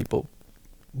sometimes people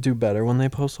do better when they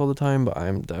post all the time, but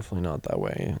I'm definitely not that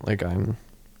way. Like,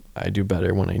 I do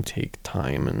better when I take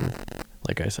time, and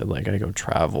like I said, like I go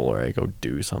travel or I go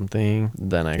do something,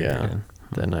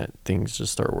 then things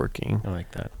just start working. I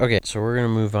like that. Okay, so we're going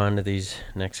to move on to these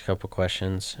next couple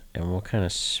questions, and we'll kind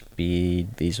of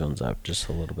speed these ones up just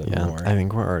a little bit more. I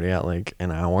think we're already at like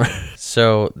an hour.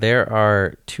 So there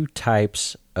are 2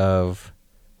 types of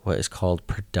what is called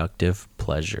productive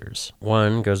pleasures.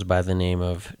 One goes by the name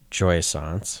of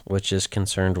jouissance, which is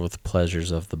concerned with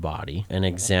pleasures of the body. An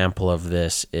example of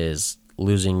this is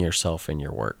losing yourself in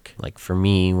your work. Like, for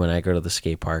me, when I go to the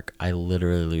skate park, I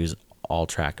literally lose all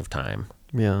track of time.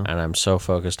 Yeah. And I'm so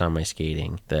focused on my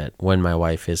skating that when my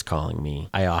wife is calling me,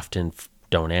 I often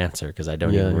don't answer because I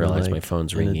don't even realize my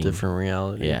phone's ringing. In a different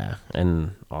reality. Yeah,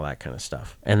 and all that kind of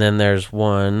stuff. And then there's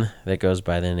one that goes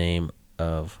by the name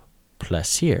of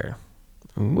plaisir,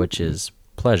 which is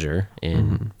pleasure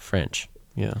in French.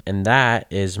 Yeah. And that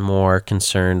is more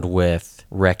concerned with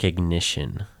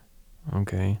recognition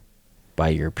Okay. by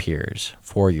your peers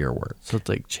for your work. So it's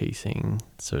like chasing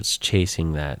So it's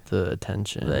chasing that. the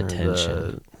attention. The or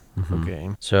attention. Okay.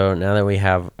 So now that we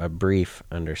have a brief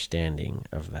understanding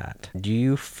of that, do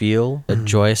you feel a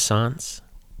jouissance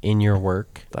in your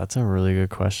work? That's a really good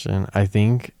question. I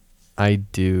think I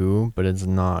do, but it's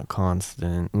not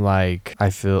constant. Like, I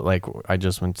feel like I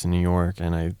just went to New York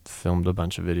and I filmed a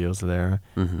bunch of videos there.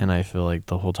 And I feel like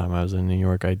the whole time I was in New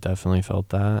York, I definitely felt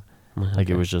that. Like,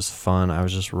 it was just fun. I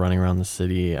was just running around the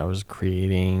city. I was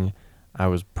creating. I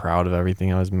was proud of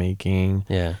everything I was making.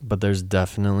 Yeah. But there's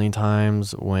definitely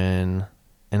times when,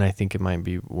 and I think it might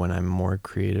be when I'm more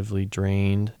creatively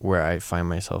drained, where I find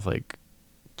myself like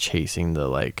chasing the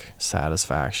like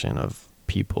satisfaction of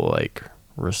people like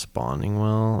responding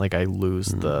well. Like, I lose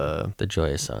the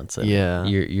jouissance. Yeah.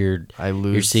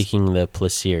 You're seeking the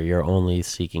plaisir. You're only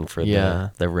seeking for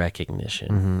the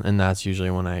recognition. And that's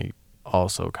usually when I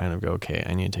also kind of go, okay,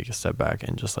 I need to take a step back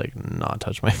and just like not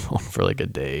touch my phone for like a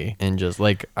day, and just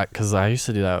like, because I used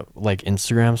to do that, like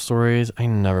Instagram stories. I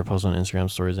never post on Instagram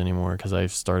stories anymore because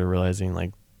I've started realizing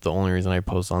like the only reason I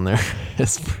post on there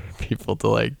is for people to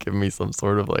like give me some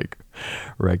sort of like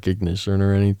recognition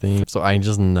or anything. So I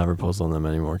just never post on them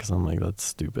anymore because I'm like, that's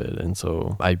stupid. And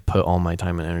so I put all my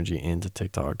time and energy into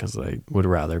TikTok because I would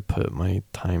rather put my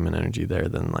time and energy there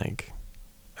than like,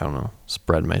 I don't know,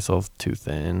 spread myself too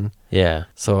thin. Yeah.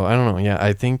 So I don't know. Yeah,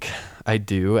 I think I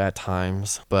do at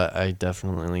times, but I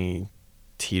definitely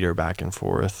teeter back and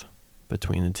forth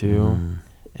between the two.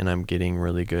 And I'm getting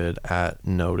really good at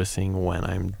noticing when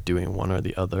I'm doing one or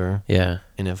the other. Yeah.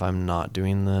 And if I'm not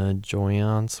doing the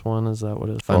Joyance one, is that what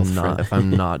it is? If Both I'm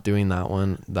not doing that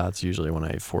one, that's usually when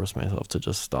I force myself to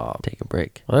just stop. Take a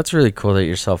break. Well, that's really cool that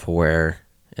you're self-aware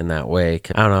in that way.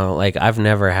 I don't know, like I've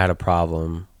never had a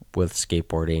problem with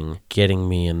skateboarding getting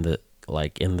me in the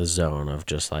zone of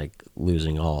just like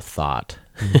losing all thought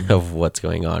of what's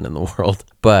going on in the world.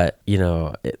 But, you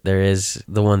know, there is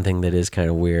the one thing that is kind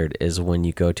of weird is when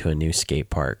you go to a new skate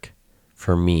park.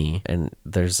 For me, and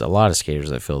there's a lot of skaters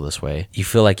that feel this way, you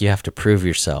feel like you have to prove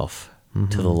yourself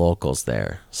to the locals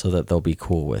there so that they'll be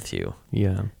cool with you.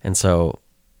 Yeah. And so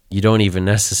you don't even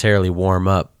necessarily warm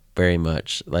up very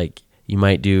much. Like you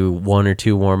might do 1 or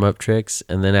 2 warm-up tricks,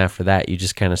 and then after that you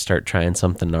just kind of start trying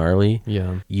something gnarly.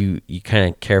 Yeah. You kind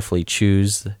of carefully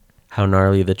choose how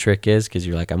gnarly the trick is because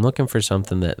you're like, I'm looking for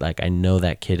something that like I know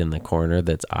that kid in the corner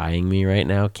that's eyeing me right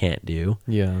now can't do.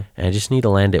 Yeah. And I just need to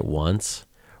land it once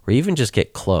or even just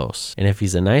get close. And if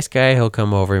he's a nice guy, he'll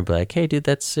come over and be like, hey, dude,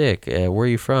 that's sick. Where are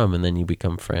you from? And then you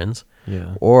become friends.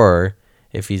 Yeah. Or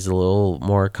if he's a little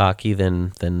more cocky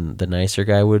than the nicer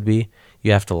guy would be,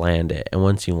 you have to land it. And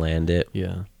once you land it,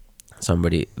 Yeah.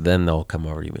 then they'll come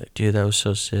over to you and be like, dude, that was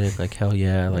so sick. Like, hell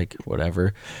yeah, like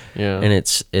whatever. Yeah. And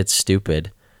it's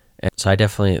stupid. And so I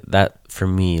definitely, that for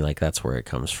me, like that's where it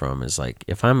comes from is like,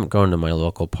 if I'm going to my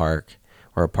local park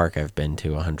or a park I've been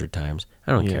to 100 times,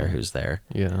 I don't care who's there.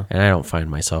 Yeah. And I don't find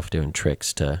myself doing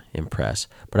tricks to impress.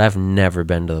 But I've never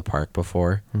been to the park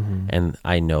before. And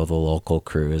I know the local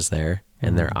crew is there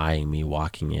and they're eyeing me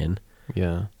walking in.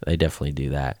 Yeah. They definitely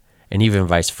do that. And even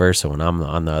vice versa, when I'm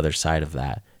on the other side of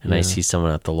that and I see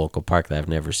someone at the local park that I've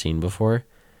never seen before.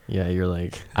 Yeah, you're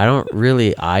like, I don't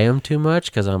really eye them too much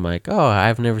because I'm like, oh,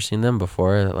 I've never seen them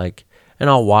before. Like, and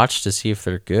I'll watch to see if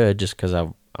they're good just because I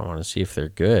want to see if they're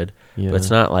good. yeah. But it's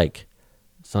not like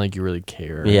you really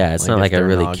care. Yeah, it's not if like I they're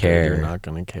really not good, care. you're not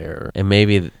gonna care. And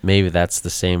maybe that's the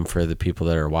same for the people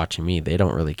that are watching me. They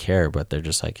don't really care, but they're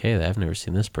just like, hey, I've never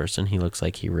seen this person. He looks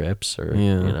like he rips, or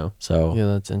you know. So Yeah,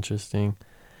 that's interesting.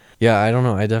 Yeah, I don't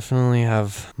know. I definitely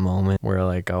have moments where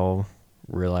like I'll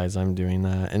realize I'm doing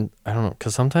that, and I don't know,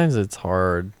 because sometimes it's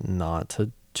hard not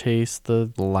to chase the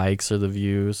likes or the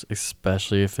views,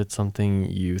 especially if it's something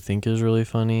you think is really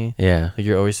funny. yeah, Like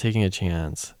you're always taking a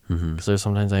chance, because there's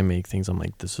sometimes I make things I'm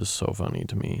like, this is so funny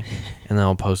to me, and then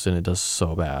I'll post it and it does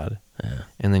so bad,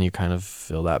 and then you kind of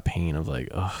feel that pain of like,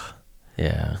 ugh.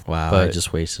 Yeah. Wow. I But-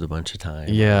 just wasted a bunch of time.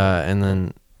 Yeah, and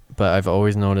then, but I've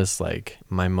always noticed like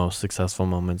my most successful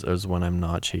moments is when I'm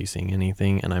not chasing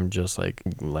anything and I'm just like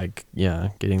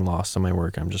getting lost in my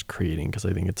work. I'm just creating because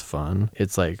I think it's fun.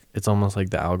 It's like, it's almost like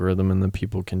the algorithm and the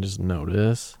people can just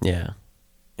notice, Yeah.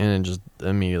 and it just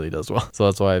immediately does well. So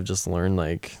that's why I've just learned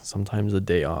like sometimes a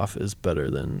day off is better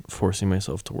than forcing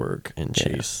myself to work and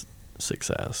chase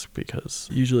success, because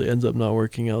it usually ends up not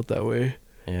working out that way.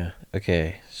 Yeah.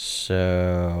 Okay.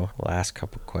 So, last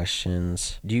couple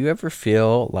questions. Do you ever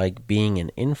feel like being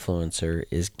an influencer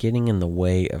is getting in the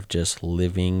way of just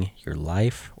living your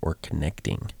life or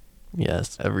connecting?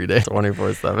 Yes, every day,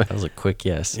 24/7. That was a quick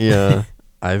yes. Yeah,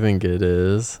 I think it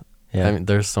is. Yeah. I mean,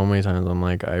 there's so many times I'm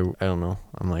like, I don't know.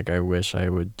 I'm like, I wish I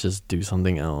would just do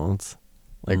something else.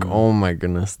 Like, oh my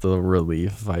goodness, the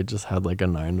relief if I just had like a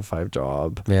 9-to-5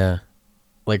 job. Yeah.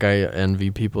 Like, I envy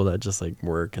people that just like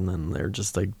work and then they're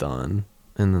just like done.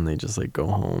 And then they just like go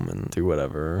home and do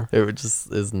whatever. It would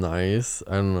just is nice.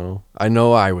 I don't know. I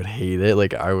know I would hate it.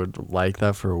 Like, I would like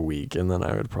that for a week, and then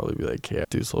I would probably be like, okay,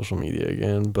 do social media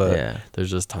again. But there's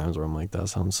just times where I'm like, that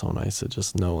sounds so nice to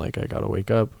just know, like, I gotta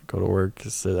wake up, go to work,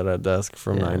 sit at a desk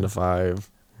from 9 to 5,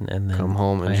 and then come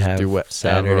home and I just have do whatever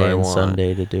Saturday I and want.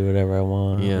 Sunday to do whatever I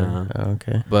want. Yeah.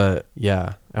 Okay. But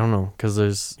yeah, I don't know, because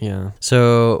there's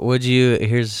So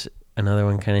here's another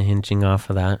one kind of hinging off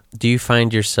of that. Do you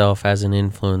find yourself as an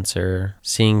influencer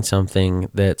seeing something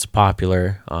that's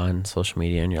popular on social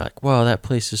media and you're like, whoa, that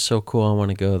place is so cool, I want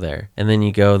to go there. And then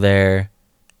you go there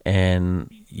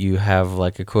and you have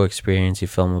like a cool experience, you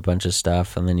film a bunch of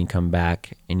stuff, and then you come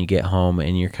back and you get home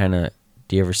and you're kind of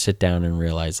do you ever sit down and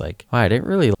realize like, wow, I didn't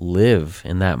really live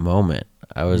in that moment.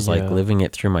 I was like Yeah. living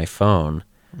it through my phone,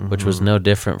 which was Mhm. no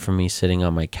different from me sitting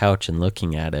on my couch and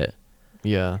looking at it.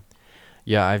 Yeah.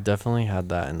 Yeah, I've definitely had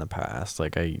that in the past.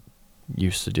 Like I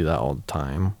used to do that all the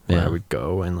time where I Yeah. would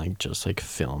go and like just like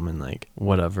film and like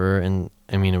whatever. And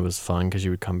I mean, it was fun because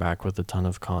you would come back with a ton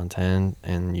of content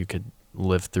and you could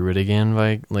live through it again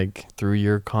by like through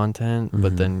your content.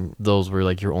 But Mhm. then those were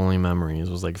like your only memories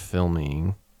was like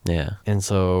filming. Yeah. And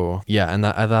so, yeah, and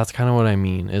that's kind of what I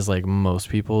mean is like most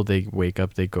people, they wake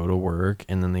up, they go to work,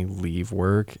 and then they leave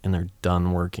work and they're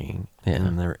done working Yeah.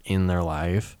 and they're in their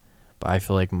life. But I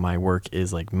feel like my work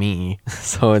is like me.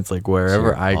 So it's like wherever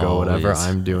you're I go, whatever always-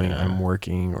 I'm doing, yeah. I'm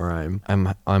working or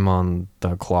I'm on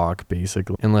the clock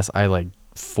basically. Unless I like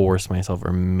force myself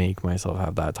or make myself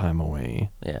have that time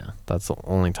away. Yeah. That's the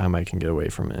only time I can get away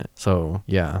from it. So,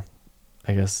 yeah.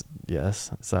 I guess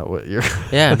yes. Is that what you're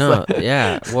Yeah, no,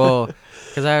 yeah. Well,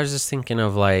 because I was just thinking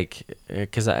of like,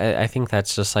 because I think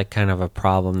that's just like kind of a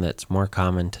problem that's more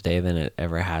common today than it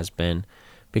ever has been,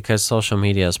 because social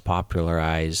media has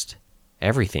popularized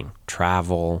everything: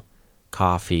 travel,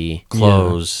 coffee,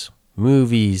 clothes,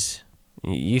 movies.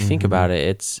 You think about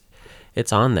it,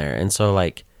 it's on there, and so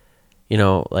like, you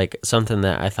know, like something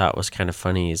that I thought was kind of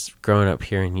funny is growing up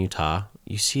here in Utah.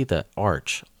 You see the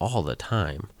arch all the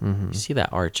time. You see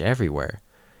that arch everywhere.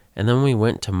 And then we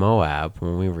went to Moab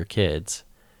when we were kids,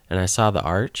 and I saw the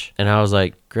arch, and I was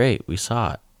like, great, we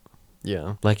saw it.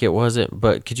 Yeah. Like it wasn't,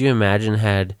 but could you imagine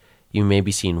had you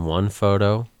maybe seen one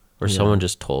photo or Yeah. someone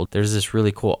just told, there's this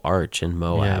really cool arch in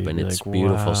Moab you'd and be it's like,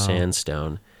 beautiful wow.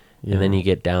 sandstone. Yeah. And then you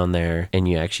get down there and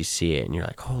you actually see it and you're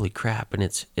like, holy crap. And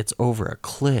it's over a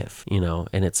cliff, you know,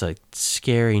 and it's a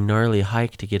scary, gnarly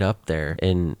hike to get up there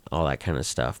and all that kind of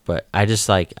stuff. But I just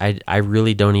like, I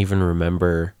really don't even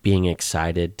remember being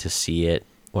excited to see it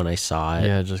when I saw it.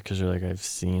 Yeah, just because you're like, I've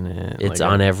seen it. It's like,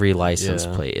 on every license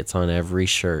yeah. plate. It's on every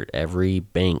shirt, every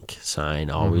bank sign,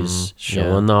 always Yeah.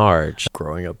 showing the arch.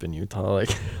 Growing up in Utah, like,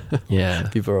 Yeah.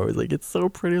 people are always like, it's so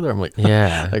pretty there. I'm like,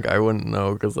 Yeah. like I wouldn't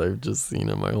know because I've just seen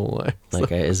it my whole life. So-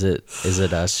 Like, is it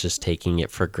us just taking it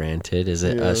for granted? Is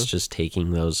it us Yeah. just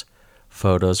taking those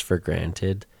photos for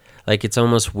granted? Like, it's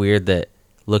almost weird that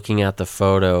looking at the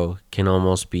photo can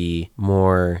almost be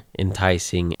more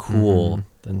enticing, cool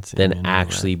Than seeing than it in real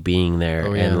actually life. being there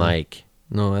Oh, and yeah. like,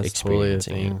 No, that's totally a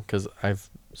experiencing it. thing because I've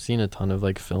seen a ton of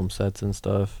like film sets and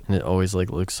stuff, and it always like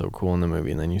looks so cool in the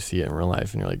movie, and then you see it in real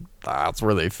life, and you're like, that's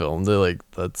where they filmed it. Like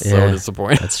that's so Yeah.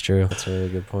 disappointing. that's true. That's a really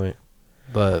good point.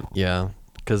 But yeah,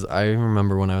 because I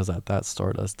remember when I was at that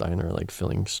Stardust Diner, like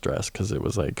feeling stressed because it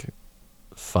was like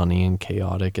funny and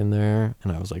chaotic in there,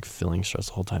 and I was like feeling stressed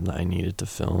the whole time that I needed to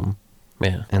film.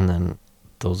 Yeah. And then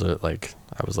those are like,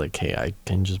 I was like, hey, I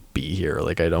can just be here.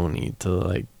 Like I don't need to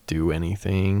like do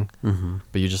anything. Mm-hmm.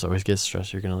 But you just always get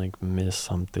stressed. You're gonna like miss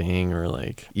something, or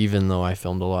like, even though I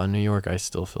filmed a lot in New York, I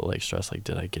still feel like stressed. Like,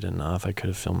 did I get enough? I could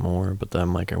have filmed more. But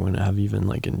then like I wouldn't have even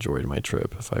like enjoyed my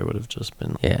trip if I would have just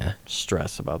been Yeah.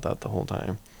 stressed about that the whole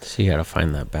time. So you got to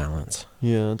find that balance.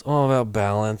 Yeah, it's all about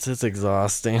balance. It's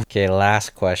exhausting. Okay,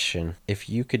 last question. If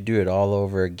you could do it all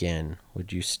over again,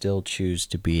 would you still choose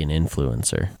to be an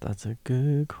influencer? That's a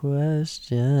good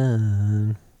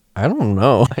question. I don't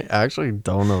know. I actually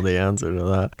don't know the answer to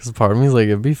that. Because part of me is like,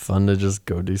 it'd be fun to just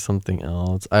go do something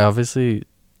else.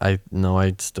 I know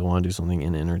I still want to do something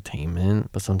in entertainment,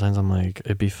 but sometimes I'm like,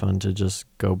 it'd be fun to just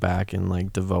go back and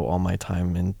like devote all my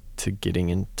time into getting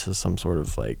into some sort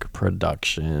of like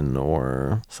production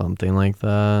or something like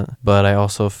that. But I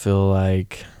also feel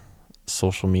like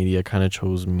social media kind of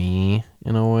chose me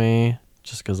in a way.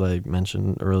 Just because I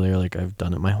mentioned earlier, like I've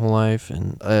done it my whole life,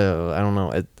 and I don't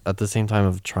know. At the same time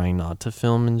of trying not to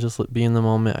film and just be in the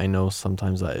moment, I know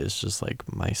sometimes that it's just like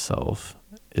myself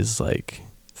is like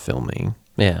filming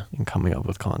Yeah. and coming up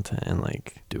with content and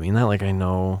like doing that. Like I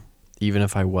know even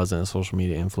if I wasn't a social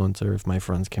media influencer, if my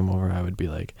friends came over, I would be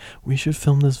like, we should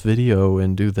film this video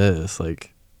and do this,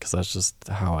 like, because that's just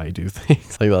how I do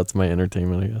things. Like that's my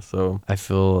entertainment, I guess. So I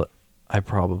feel I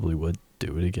probably would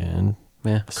do it again.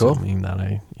 Yeah. Cool. Assuming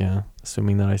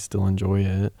that I still enjoy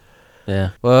it. Yeah.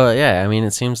 Well, yeah, I mean,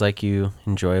 it seems like you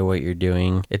enjoy what you're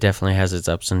doing. It definitely has its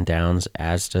ups and downs,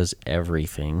 as does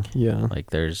everything. Yeah.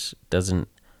 Like there's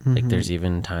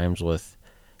even times with,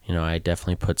 you know, I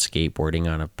definitely put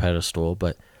skateboarding on a pedestal,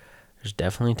 but there's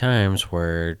definitely times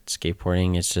where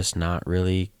skateboarding is just not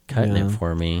really cutting Yeah. it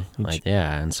for me. Like,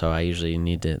 yeah. And so I usually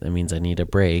that means I need a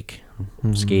break.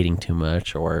 I'm Mhm. skating too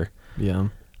much, or Yeah.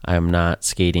 I'm not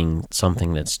skating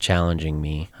something that's challenging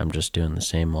me. I'm just doing the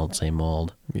same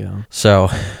old. Yeah. So,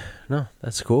 no,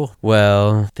 that's cool.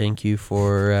 Well, thank you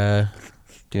for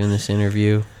doing this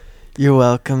interview. You're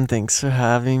welcome. Thanks for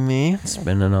having me. It's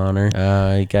been an honor.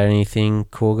 You got anything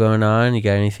cool going on? You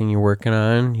got anything you're working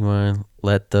on? You want to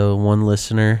let the one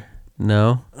listener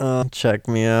know? Check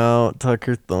me out,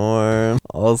 Tucker Thorne,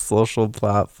 all social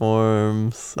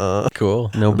platforms. Cool.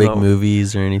 No big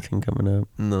movies or anything coming up?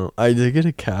 No, I did get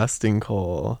a casting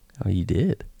call Oh, you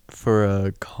did? for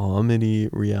a comedy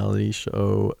reality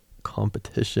show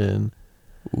competition.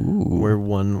 Ooh. Where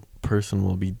one person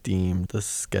will be deemed the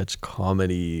sketch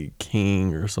comedy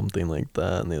king or something like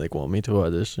that, and they like want me to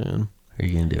audition. Are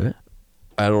you going to do it?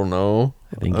 I don't know.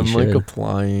 I think I'm you like should.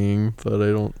 applying, but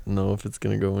I don't know if it's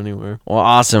gonna go anywhere. Well,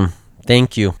 awesome.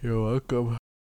 Thank you. You're welcome.